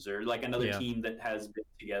Suns or like another Yeah. team that has been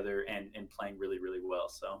together and playing really really well.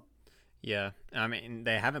 So Yeah, I mean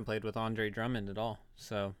they haven't played with Andre Drummond at all,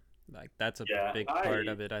 so like that's a yeah, big part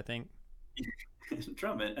of it, I think.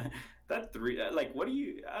 Drummond, that three, like, what do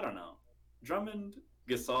you? I don't know. Drummond,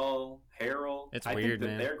 Gasol, Harrell. It's I think weird, that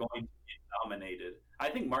man. they're going to get dominated. I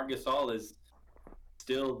think Marc Gasol is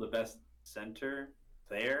still the best center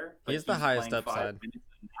there, He but has the he's highest playing upside. 5 minutes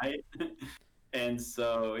a night, and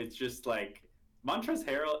so it's just like Montrezl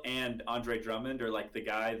Harrell and Andre Drummond are like the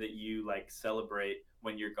guy that you like celebrate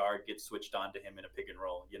when your guard gets switched on to him in a pick and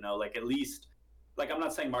roll. You know, like at least, like I'm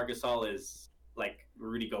not saying Marc Gasol is like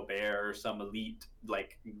Rudy Gobert or some elite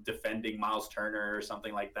like defending Miles Turner or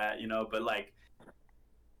something like that, you know. But like,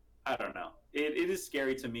 I don't know. It is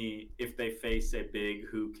scary to me if they face a big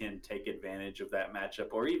who can take advantage of that matchup,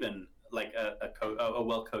 or even like a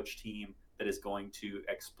well coached team that is going to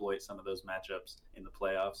exploit some of those matchups in the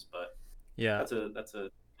playoffs. But Yeah, that's a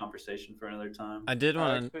conversation for another time. I did I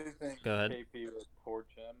want to actually think go ahead. KP would torch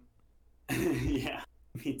him. Yeah,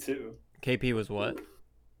 me too. KP was what?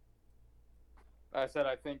 I said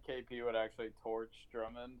I think KP would actually torch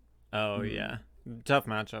Drummond. Oh yeah, tough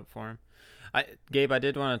matchup for him. Gabe, I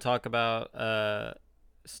did want to talk about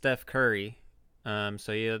Steph Curry.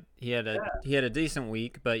 So he had a decent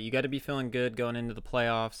week, but you got to be feeling good going into the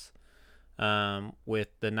playoffs. With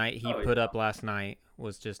the night he put up last night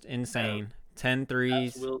was just insane. 10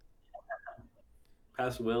 threes.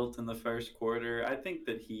 Past Wilt in the first quarter. I think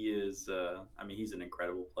that he is. I mean, he's an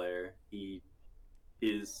incredible player. He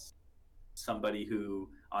is somebody who,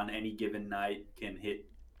 on any given night, can hit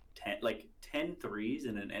 10 threes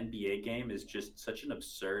in an NBA game is just such an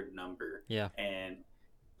absurd number. Yeah. And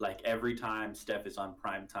like every time Steph is on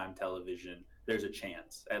primetime television, there's a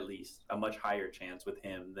chance, at least a much higher chance with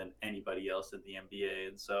him than anybody else in the NBA.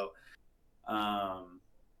 And so,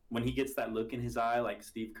 when he gets that look in his eye, like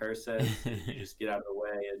Steve Kerr says, you just get out of the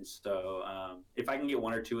way. And so, if I can get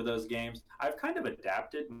one or two of those games, I've kind of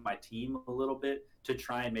adapted my team a little bit to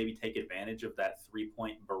try and maybe take advantage of that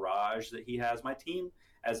 3-point barrage that he has. My team,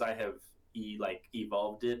 as I have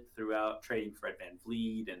evolved it throughout trading Fred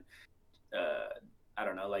VanVleet and I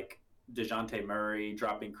don't know, like DeJounte Murray,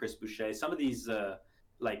 dropping Chris Boucher, some of these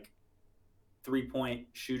like 3-point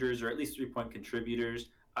shooters or at least 3-point contributors.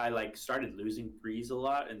 I like started losing threes a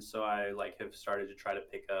lot, and so I like have started to try to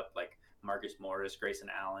pick up like Marcus Morris, Grayson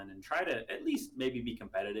Allen, and try to at least maybe be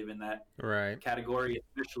competitive in that category,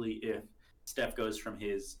 especially if Steph goes from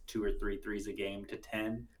his 2 or 3 threes a game to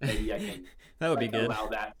 10. Maybe I can that would be good. Allow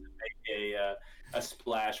that to make a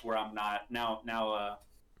splash where I'm not now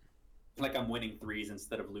like I'm winning threes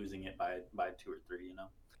instead of losing it by 2 or 3. You know.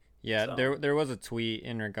 Yeah, so. There was a tweet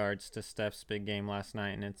in regards to Steph's big game last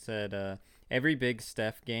night, and it said, every big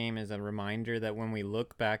Steph game is a reminder that when we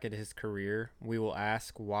look back at his career, we will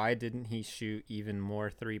ask, why didn't he shoot even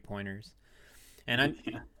more three-pointers? And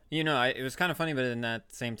it was kind of funny, but in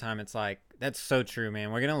that same time, it's like, that's so true,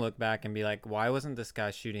 man. We're going to look back and be like, why wasn't this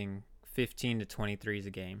guy shooting 15 to 23s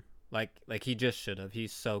a game? Like he just should have.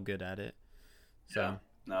 He's so good at it. So. Yeah.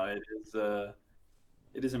 No,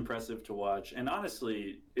 it is impressive to watch, and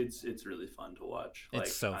honestly, it's really fun to watch.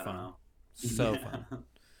 It's so fun. So fun.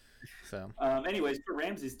 So Anyways, for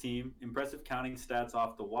Ramsey's team, impressive counting stats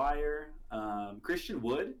off the wire. Christian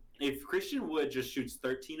Wood, if Christian Wood just shoots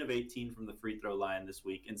 13 of 18 from the free throw line this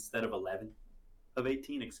week instead of 11 of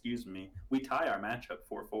 18, excuse me, we tie our matchup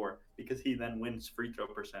 4-4 because he then wins free throw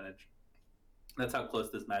percentage. That's how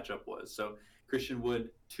close this matchup was. So Christian Wood,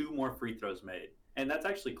 2 more free throws made, and that's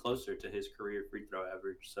actually closer to his career free throw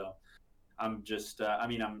average. So I'm just,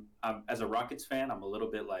 I'm as a Rockets fan, I'm a little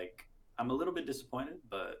bit disappointed,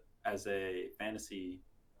 but as a fantasy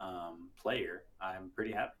player, I'm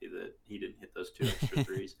pretty happy that he didn't hit those 2 extra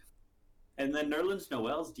threes. And then Nerlens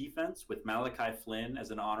Noel's defense with Malachi Flynn as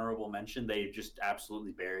an honorable mention, they just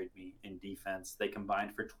absolutely buried me in defense. They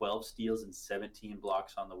combined for 12 steals and 17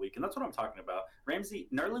 blocks on the week. And that's what I'm talking about.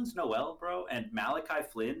 Nerlens Noel, bro, and Malachi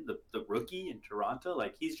Flynn, the rookie in Toronto,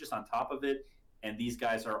 like he's just on top of it. And these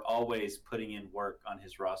guys are always putting in work on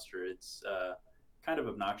his roster. It's kind of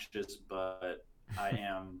obnoxious, but I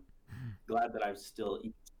am glad that I've still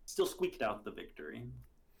squeaked out the victory.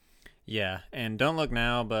 yeah, and don't look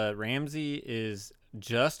now, but Ramsey is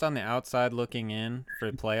just on the outside looking in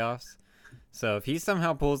for playoffs. So if he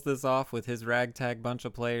somehow pulls this off with his ragtag bunch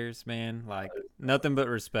of players, man, like nothing but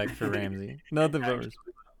respect for Ramsey. Nothing but respect.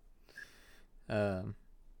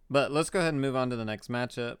 But let's go ahead and move on to the next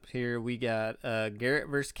matchup. Here we got Garrett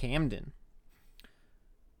versus Camden.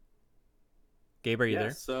 Gabe, are you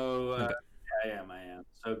there? So okay. I am.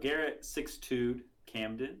 So Garrett 6'2",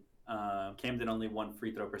 Camden. Camden only 1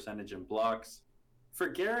 free throw percentage and blocks. For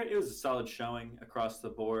Garrett, it was a solid showing across the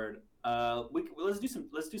board. Let's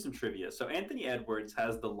do some trivia. So Anthony Edwards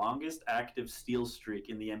has the longest active steal streak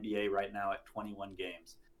in the NBA right now at 21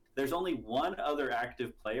 games. There's only one other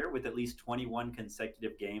active player with at least 21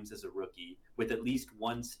 consecutive games as a rookie with at least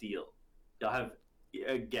 1 steal. Y'all have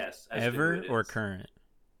a guess as ever to who it or is. Current?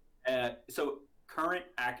 So current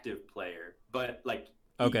active player, but like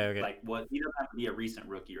okay. Like what? He doesn't have to be a recent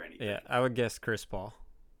rookie or anything. Yeah, I would guess Chris Paul.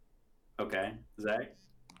 Okay, Zach.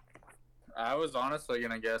 I was honestly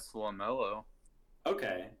gonna guess LaMelo.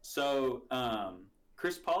 Okay, so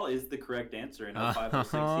Chris Paul is the correct answer in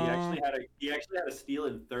 05-06. He actually had a steal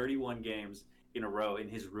in 31 games in a row in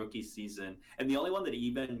his rookie season, and the only one that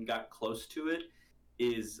even got close to it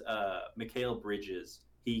is Mikal Bridges.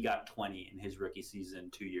 He got 20 in his rookie season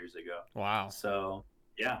 2 years ago. Wow. So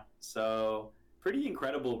yeah, pretty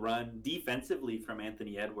incredible run defensively from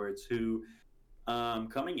Anthony Edwards, who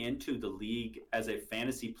coming into the league as a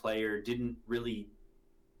fantasy player didn't really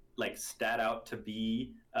like stat out to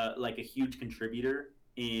be like a huge contributor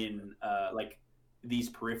in like these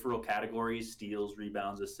peripheral categories, steals,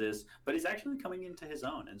 rebounds, assists, but he's actually coming into his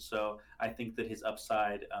own. And so I think that his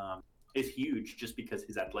upside is huge just because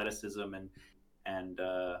his athleticism and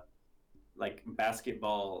like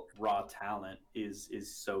basketball raw talent is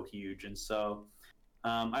so huge. And so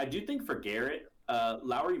I do think for Garrett,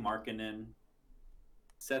 Lauri Markkanen,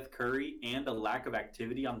 Seth Curry, and a lack of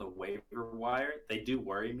activity on the waiver wire, they do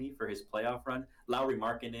worry me for his playoff run. Lauri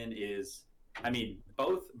Markkanen is,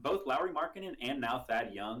 both Lauri Markkanen and now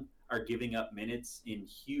Thad Young are giving up minutes in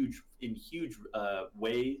huge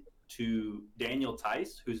way to Daniel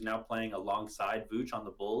Tice, who's now playing alongside Vooch on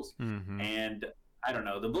the Bulls. Mm-hmm. And I don't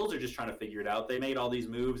know, the Bulls are just trying to figure it out. They made all these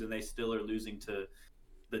moves and they still are losing to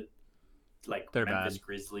the They're Memphis bad.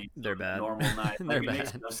 Grizzlies. They're bad. Normal night. They're it bad.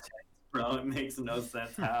 Makes no sense, bro. It makes no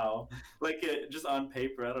sense how. Just on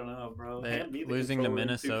paper, I don't know, bro. Hand me the losing to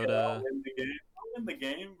Minnesota. I'll win the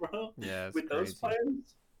game, bro. Yeah, with crazy. Those players,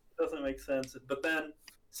 it doesn't make sense. But then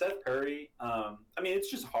Seth Curry,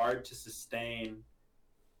 it's just hard to sustain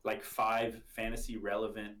like 5 fantasy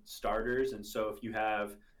relevant starters. And so if you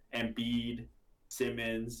have Embiid,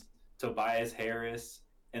 Simmons, Tobias Harris,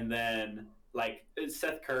 and then like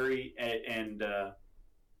Seth Curry and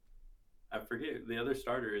I forget the other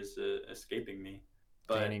starter is escaping me.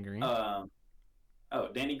 But, Danny Green.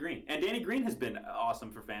 Danny Green. And Danny Green has been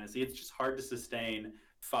awesome for fantasy. It's just hard to sustain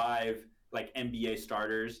 5 like NBA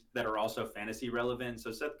starters that are also fantasy relevant.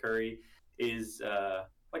 So Seth Curry is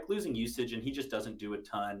like losing usage, and he just doesn't do a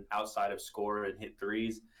ton outside of score and hit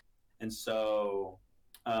threes. And so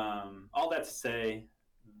all that to say,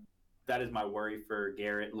 that is my worry for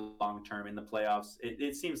Garrett long term in the playoffs.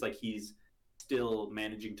 It seems like he's still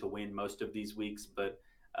managing to win most of these weeks, but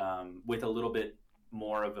with a little bit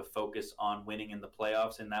more of a focus on winning in the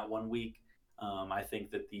playoffs in that 1 week, I think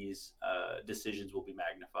that these decisions will be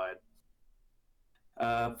magnified.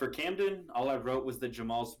 For Camden, all I wrote was that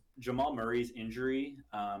Jamal Murray's injury,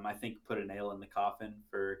 I think, put a nail in the coffin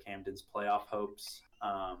for Camden's playoff hopes.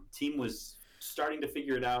 Team was starting to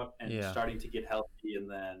figure it out and starting to get healthy, and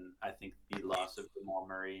then I think the loss of Jamal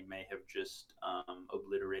Murray may have just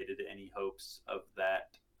obliterated any hopes of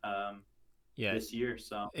that this year.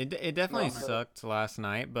 So it definitely sucked last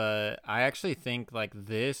night, but I actually think like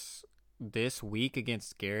this week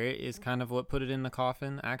against Garrett is kind of what put it in the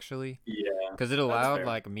coffin, actually. Yeah, because it allowed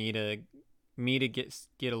like me to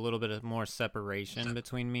get a little bit of more separation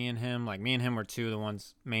between me and him. Like me and him were two of the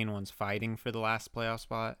main ones fighting for the last playoff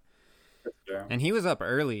spot. And he was up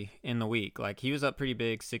early in the week. Like he was up pretty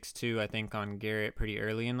big, 6-2, I think, on Garrett pretty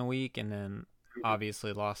early in the week, and then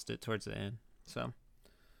obviously lost it towards the end. So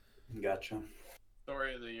gotcha.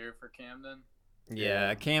 Story of the year for Camden.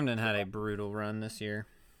 Yeah, Camden had a brutal run this year.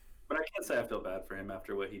 But I can't say I feel bad for him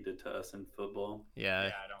after what he did to us in football. Yeah,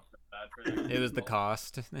 I don't feel bad for him. It was the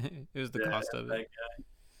cost. It was the cost of it.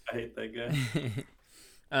 I hate that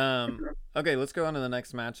guy. Okay, let's go on to the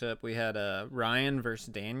next matchup. We had Ryan versus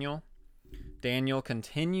Daniel. Daniel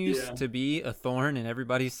continues to be a thorn in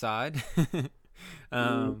everybody's side.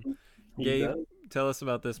 Gabe, tell us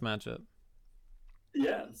about this matchup.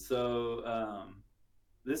 Yeah, so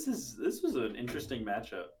this was an interesting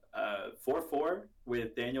matchup. 4-4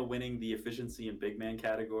 with Daniel winning the efficiency and big man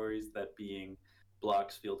categories, that being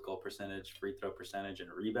blocks, field goal percentage, free throw percentage, and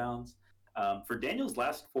rebounds. For Daniel's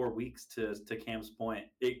last 4 weeks, to Cam's point,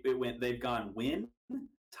 they've gone win,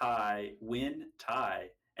 tie,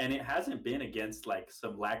 and it hasn't been against like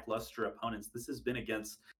some lackluster opponents. This has been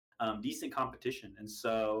against decent competition, and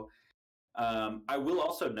so I will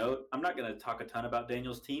also note, I'm not going to talk a ton about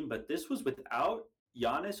Daniel's team, but this was without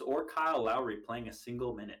Giannis or Kyle Lowry playing a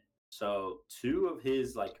single minute. So two of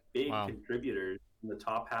his like big contributors in the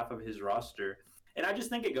top half of his roster. And I just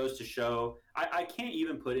think it goes to show, I can't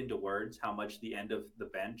even put into words how much the end of the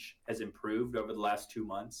bench has improved over the last 2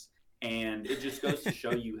 months. And it just goes to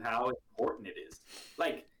show you how important it is.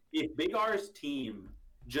 Like if Big R's team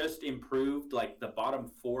just improved like the bottom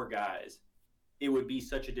 4 guys, it would be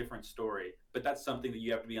such a different story. But that's something that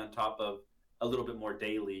you have to be on top of a little bit more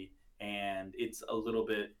daily, and it's a little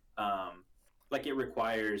bit like it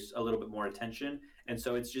requires a little bit more attention. And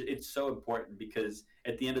so it's so important, because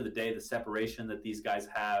at the end of the day, the separation that these guys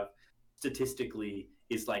have statistically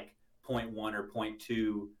is like 0.1 or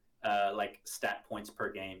 0.2 like stat points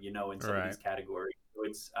per game, in some of these categories. So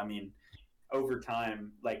it's, I mean, over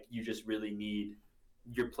time, like you just really need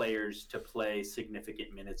your players to play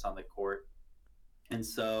significant minutes on the court. And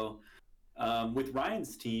so with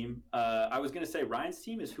Ryan's team, I was going to say Ryan's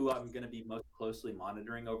team is who I'm going to be most closely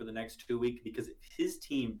monitoring over the next 2 weeks, because if his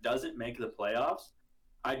team doesn't make the playoffs,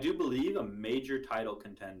 I do believe a major title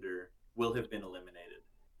contender will have been eliminated.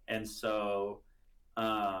 And so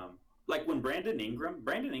like when Brandon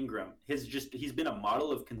Ingram, he's been a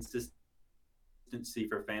model of consistency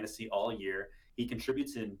for fantasy all year. He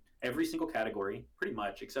contributes in every single category, pretty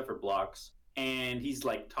much, except for blocks. And he's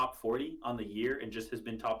like top 40 on the year, and just has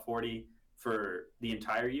been top 40 for the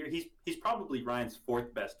entire year. He's probably Ryan's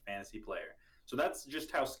 4th best fantasy player. So that's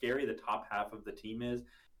just how scary the top half of the team is.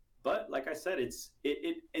 But like I said, it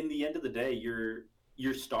in the end of the day,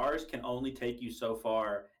 your stars can only take you so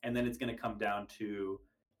far, and then it's going to come down to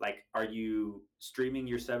like, are you streaming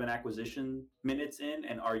your 7 acquisition minutes in,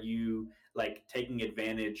 and are you like taking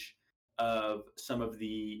advantage of some of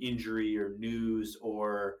the injury or news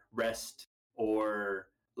or rest or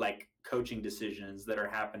like coaching decisions that are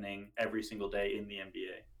happening every single day in the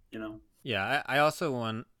NBA, Yeah, I also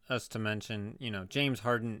want us to mention, James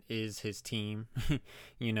Harden is his team,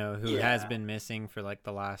 who has been missing for like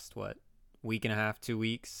the last, week and a half, 2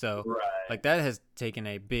 weeks. So like that has taken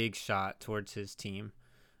a big shot towards his team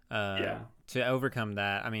to overcome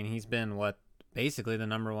that. I mean, he's been basically the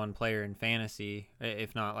number 1 player in fantasy,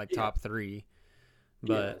 if not like top 3.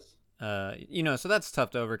 But so that's tough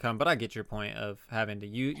to overcome. But I get your point of having to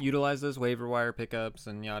utilize those waiver wire pickups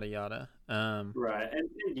and yada yada. Right, and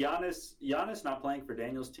Giannis not playing for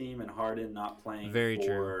Daniel's team, and Harden not playing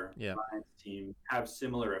for Ryan's team have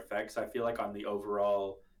similar effects, I feel like, on the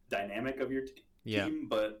overall dynamic of your team.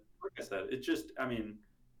 But like I said, it's just, I mean,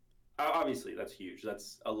 obviously that's huge.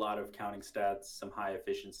 That's a lot of counting stats, some high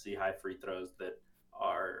efficiency, high free throws that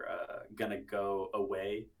are gonna go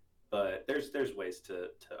away. But there's ways to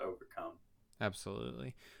overcome.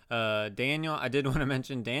 Absolutely. Daniel, I did want to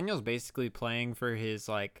mention, Daniel's basically playing for his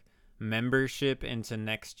like membership into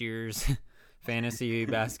next year's fantasy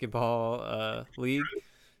basketball league.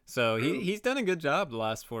 So he's done a good job the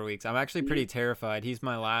last 4 weeks. I'm actually pretty terrified. He's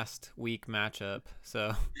my last week matchup.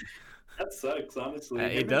 So that sucks, honestly.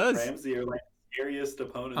 It does. Ramsey are like the scariest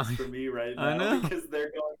opponents for me right now. I know, because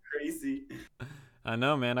they're going crazy. I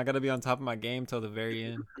know, man. I got to be on top of my game till the very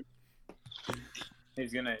end.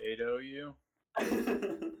 He's gonna 8-0 you.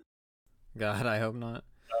 God, I hope not.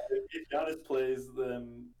 If Giannis plays,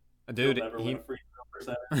 then dude, he'll never win free throw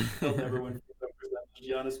percentage. He'll never win free throw percentage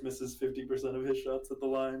Giannis misses 50% of his shots at the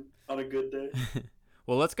line on a good day.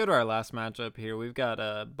 Well, let's go to our last matchup here. We've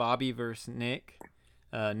got Bobby versus Nick.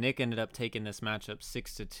 Nick ended up taking this matchup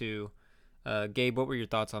 6-2. Gabe, what were your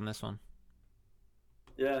thoughts on this one?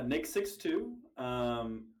 Yeah, Nick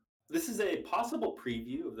 6-2. This is a possible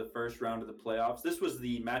preview of the first round of the playoffs. This was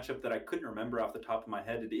the matchup that I couldn't remember off the top of my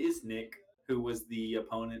head. It is Nick who was the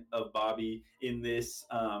opponent of Bobby in this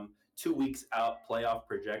 2 weeks out playoff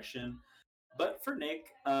projection. But for Nick,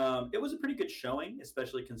 it was a pretty good showing,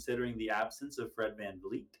 especially considering the absence of Fred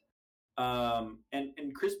VanVleet.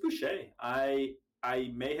 And Chris Boucher, I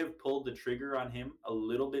may have pulled the trigger on him a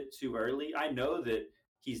little bit too early. I know that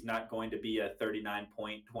he's not going to be a 39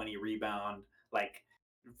 point, 20 rebound, like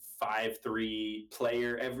 5-3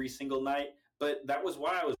 player every single night, but that was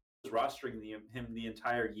why I was rostering him the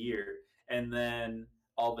entire year. And then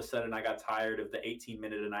all of a sudden I got tired of the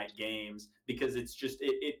 18-minute a night games because it's just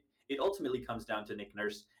it ultimately comes down to Nick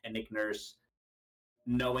Nurse and Nick Nurse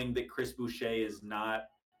knowing that Chris Boucher is not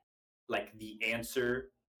like the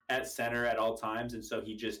answer at center at all times, and so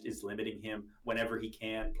he just is limiting him whenever he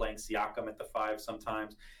can, playing Siakam at the 5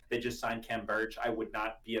 sometimes. They just signed Khem Birch. I would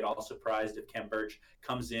not be at all surprised if Khem Birch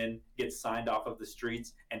comes in, gets signed off of the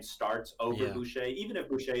streets, and starts over Boucher, even if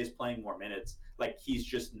Boucher is playing more minutes. Like, he's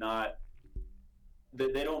just not –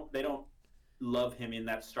 they don't love him in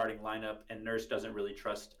that starting lineup, and Nurse doesn't really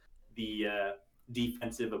trust the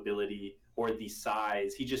defensive ability or the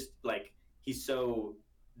size. He just, like, he's so –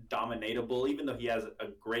 dominatable, even though he has a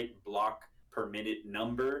great block per minute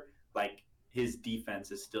number. Like, his defense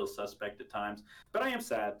is still suspect at times. But I am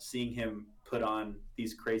sad seeing him put on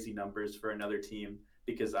these crazy numbers for another team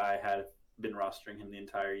because I had been rostering him the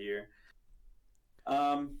entire year.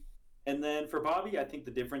 And then for Bobby, I think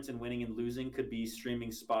the difference in winning and losing could be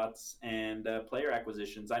streaming spots and player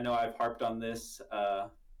acquisitions. I know I've harped on this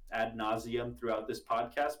ad nauseum throughout this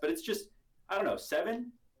podcast, but it's just, I don't know,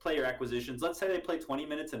 7 player acquisitions. Let's say they play 20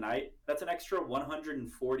 minutes a night. That's an extra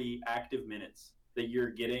 140 active minutes that you're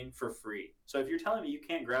getting for free. So if you're telling me you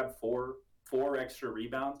can't grab four extra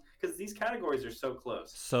rebounds, because these categories are so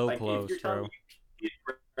close. So close, if you're telling bro. me you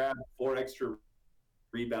can grab 4 extra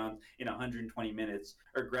rebounds in 120 minutes,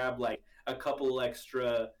 or grab like a couple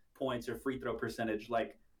extra points or free throw percentage,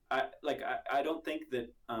 I don't think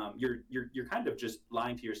that you're kind of just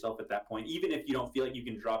lying to yourself at that point. Even if you don't feel like you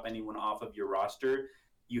can drop anyone off of your roster,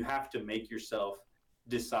 you have to make yourself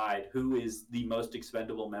decide who is the most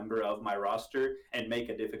expendable member of my roster and make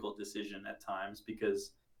a difficult decision at times,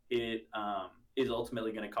 because it is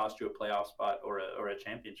ultimately going to cost you a playoff spot or a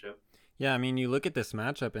championship. Yeah, I mean, you look at this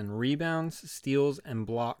matchup, and rebounds, steals, and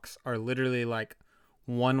blocks are literally like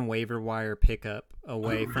one waiver wire pickup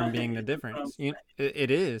away from being the difference. It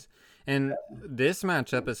is. And this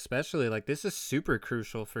matchup especially, like, this is super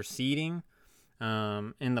crucial for seeding.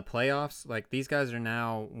 In the playoffs, like, these guys are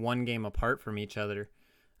now 1 game apart from each other.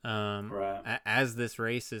 Right. As this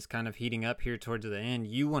race is kind of heating up here towards the end,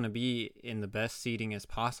 you want to be in the best seeding as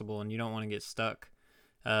possible, and you don't want to get stuck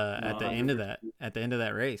at the end of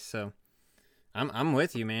that race. So I'm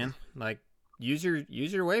with you, man. Like, use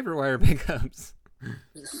your waiver wire pickups.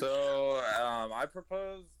 So I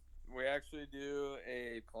propose we actually do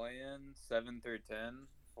a play-in 7 through 10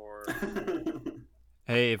 for.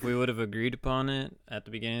 Hey, if we would have agreed upon it at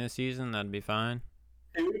the beginning of the season, that'd be fine.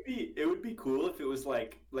 It would be cool if it was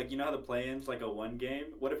like you know how the play-in's like a 1 game.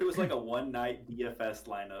 What if it was like a 1 night DFS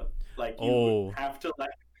lineup? Like, you would have to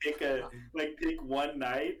pick 1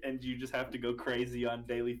 night, and you just have to go crazy on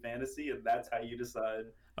daily fantasy, and that's how you decide.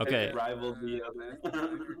 Okay. Rival the other 10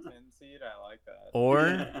 seed. I like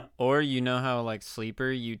that. Or you know how, like, sleeper,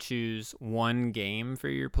 you choose 1 game for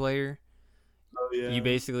your player. Oh, yeah. You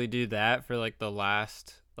basically do that for like the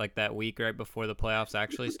last, like, that week right before the playoffs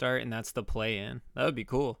actually start, and that's the play-in. That would be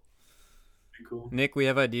cool. Nick, we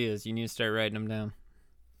have ideas. You need to start writing them down.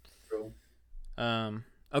 Cool.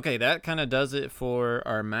 Okay, that kind of does it for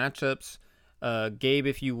our matchups. Gabe,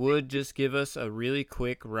 if you would just give us a really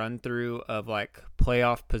quick run through of, like,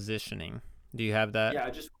 playoff positioning. Do you have that? Yeah,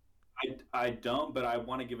 I don't, but I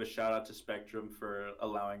want to give a shout out to Spectrum for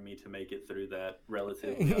allowing me to make it through that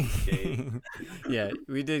relatively unscathed. Yeah,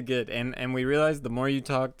 we did good, and we realized the more you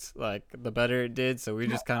talked, like, the better it did. So we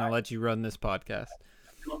just kind of let you run this podcast.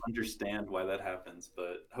 I don't understand why that happens,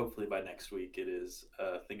 but hopefully by next week it is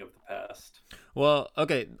a thing of the past. Well,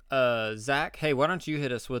 okay, Zack, hey, why don't you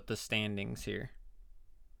hit us with the standings here?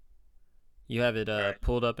 You have it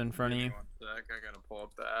pulled up in front of you? One sec, I gotta pull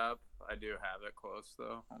up the app. I do have it close,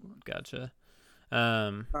 though. Gotcha.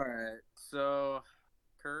 All right, so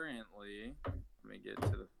currently, let me get to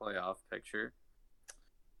the playoff picture.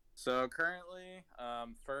 So currently,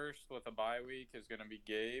 first with a bye week is going to be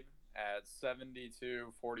Gabe at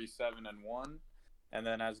 72, 47, and 1. And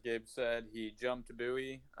then, as Gabe said, he jumped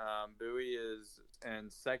Bowie. Bowie is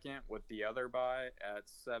in second with the other bye at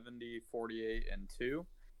 70, 48, and 2.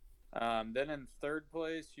 Then in third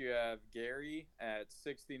place, you have Gary at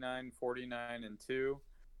 69, 49, and 2.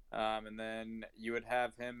 And then you would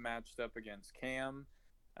have him matched up against Cam.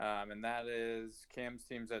 And that is Cam's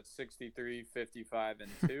team's at 63, 55,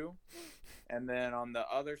 and 2. And then on the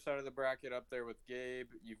other side of the bracket up there with Gabe,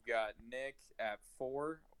 you've got Nick at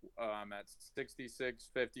 4, at 66,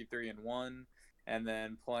 53, and 1. And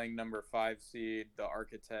then playing number 5 seed, the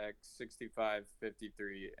Architect, 65,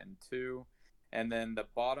 53, and 2. And then the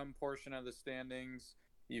bottom portion of the standings,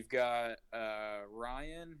 you've got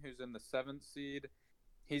Ryan, who's in the 7th seed.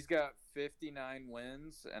 He's got 59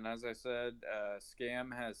 wins, and as I said,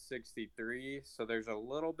 Scam has 63, so there's a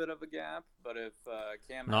little bit of a gap. But if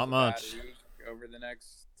Cam Not has a much. bad week over the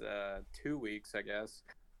next 2 weeks, I guess,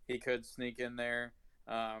 he could sneak in there.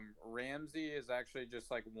 Ramsey is actually just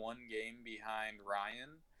like 1 game behind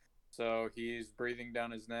Ryan, so he's breathing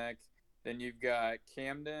down his neck. Then you've got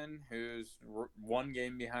Camden, who's 1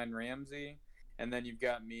 game behind Ramsey, and then you've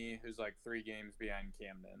got me, who's like 3 games behind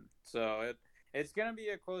Camden. So it's going to be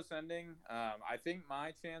a close ending. I think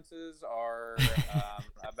my chances are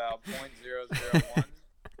about 0.001.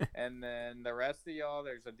 And then the rest of y'all,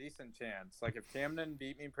 there's a decent chance. Like if Camden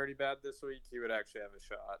beat me pretty bad this week, he would actually have a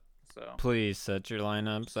shot. So Please set your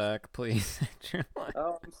lineup, Zach. Please set your lineup.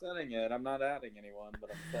 Oh, I'm setting it. I'm not adding anyone, but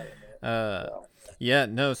I'm setting it. Yeah,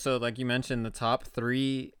 no. So like you mentioned, the top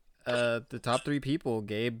three people,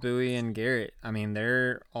 Gabe, Bowie, and Garrett. I mean,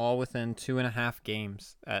 they're all within 2.5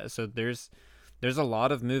 games. So there's a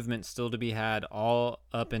lot of movement still to be had, all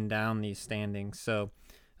up and down these standings. So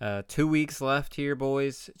 2 weeks left here,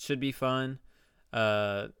 boys. It should be fun.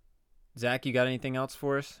 Zach, you got anything else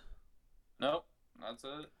for us? Nope, that's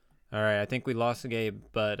it. All right, I think we lost Gabe,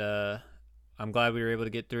 but I'm glad we were able to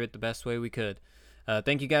get through it the best way we could.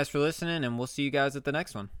 Thank you guys for listening, and we'll see you guys at the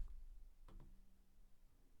next one.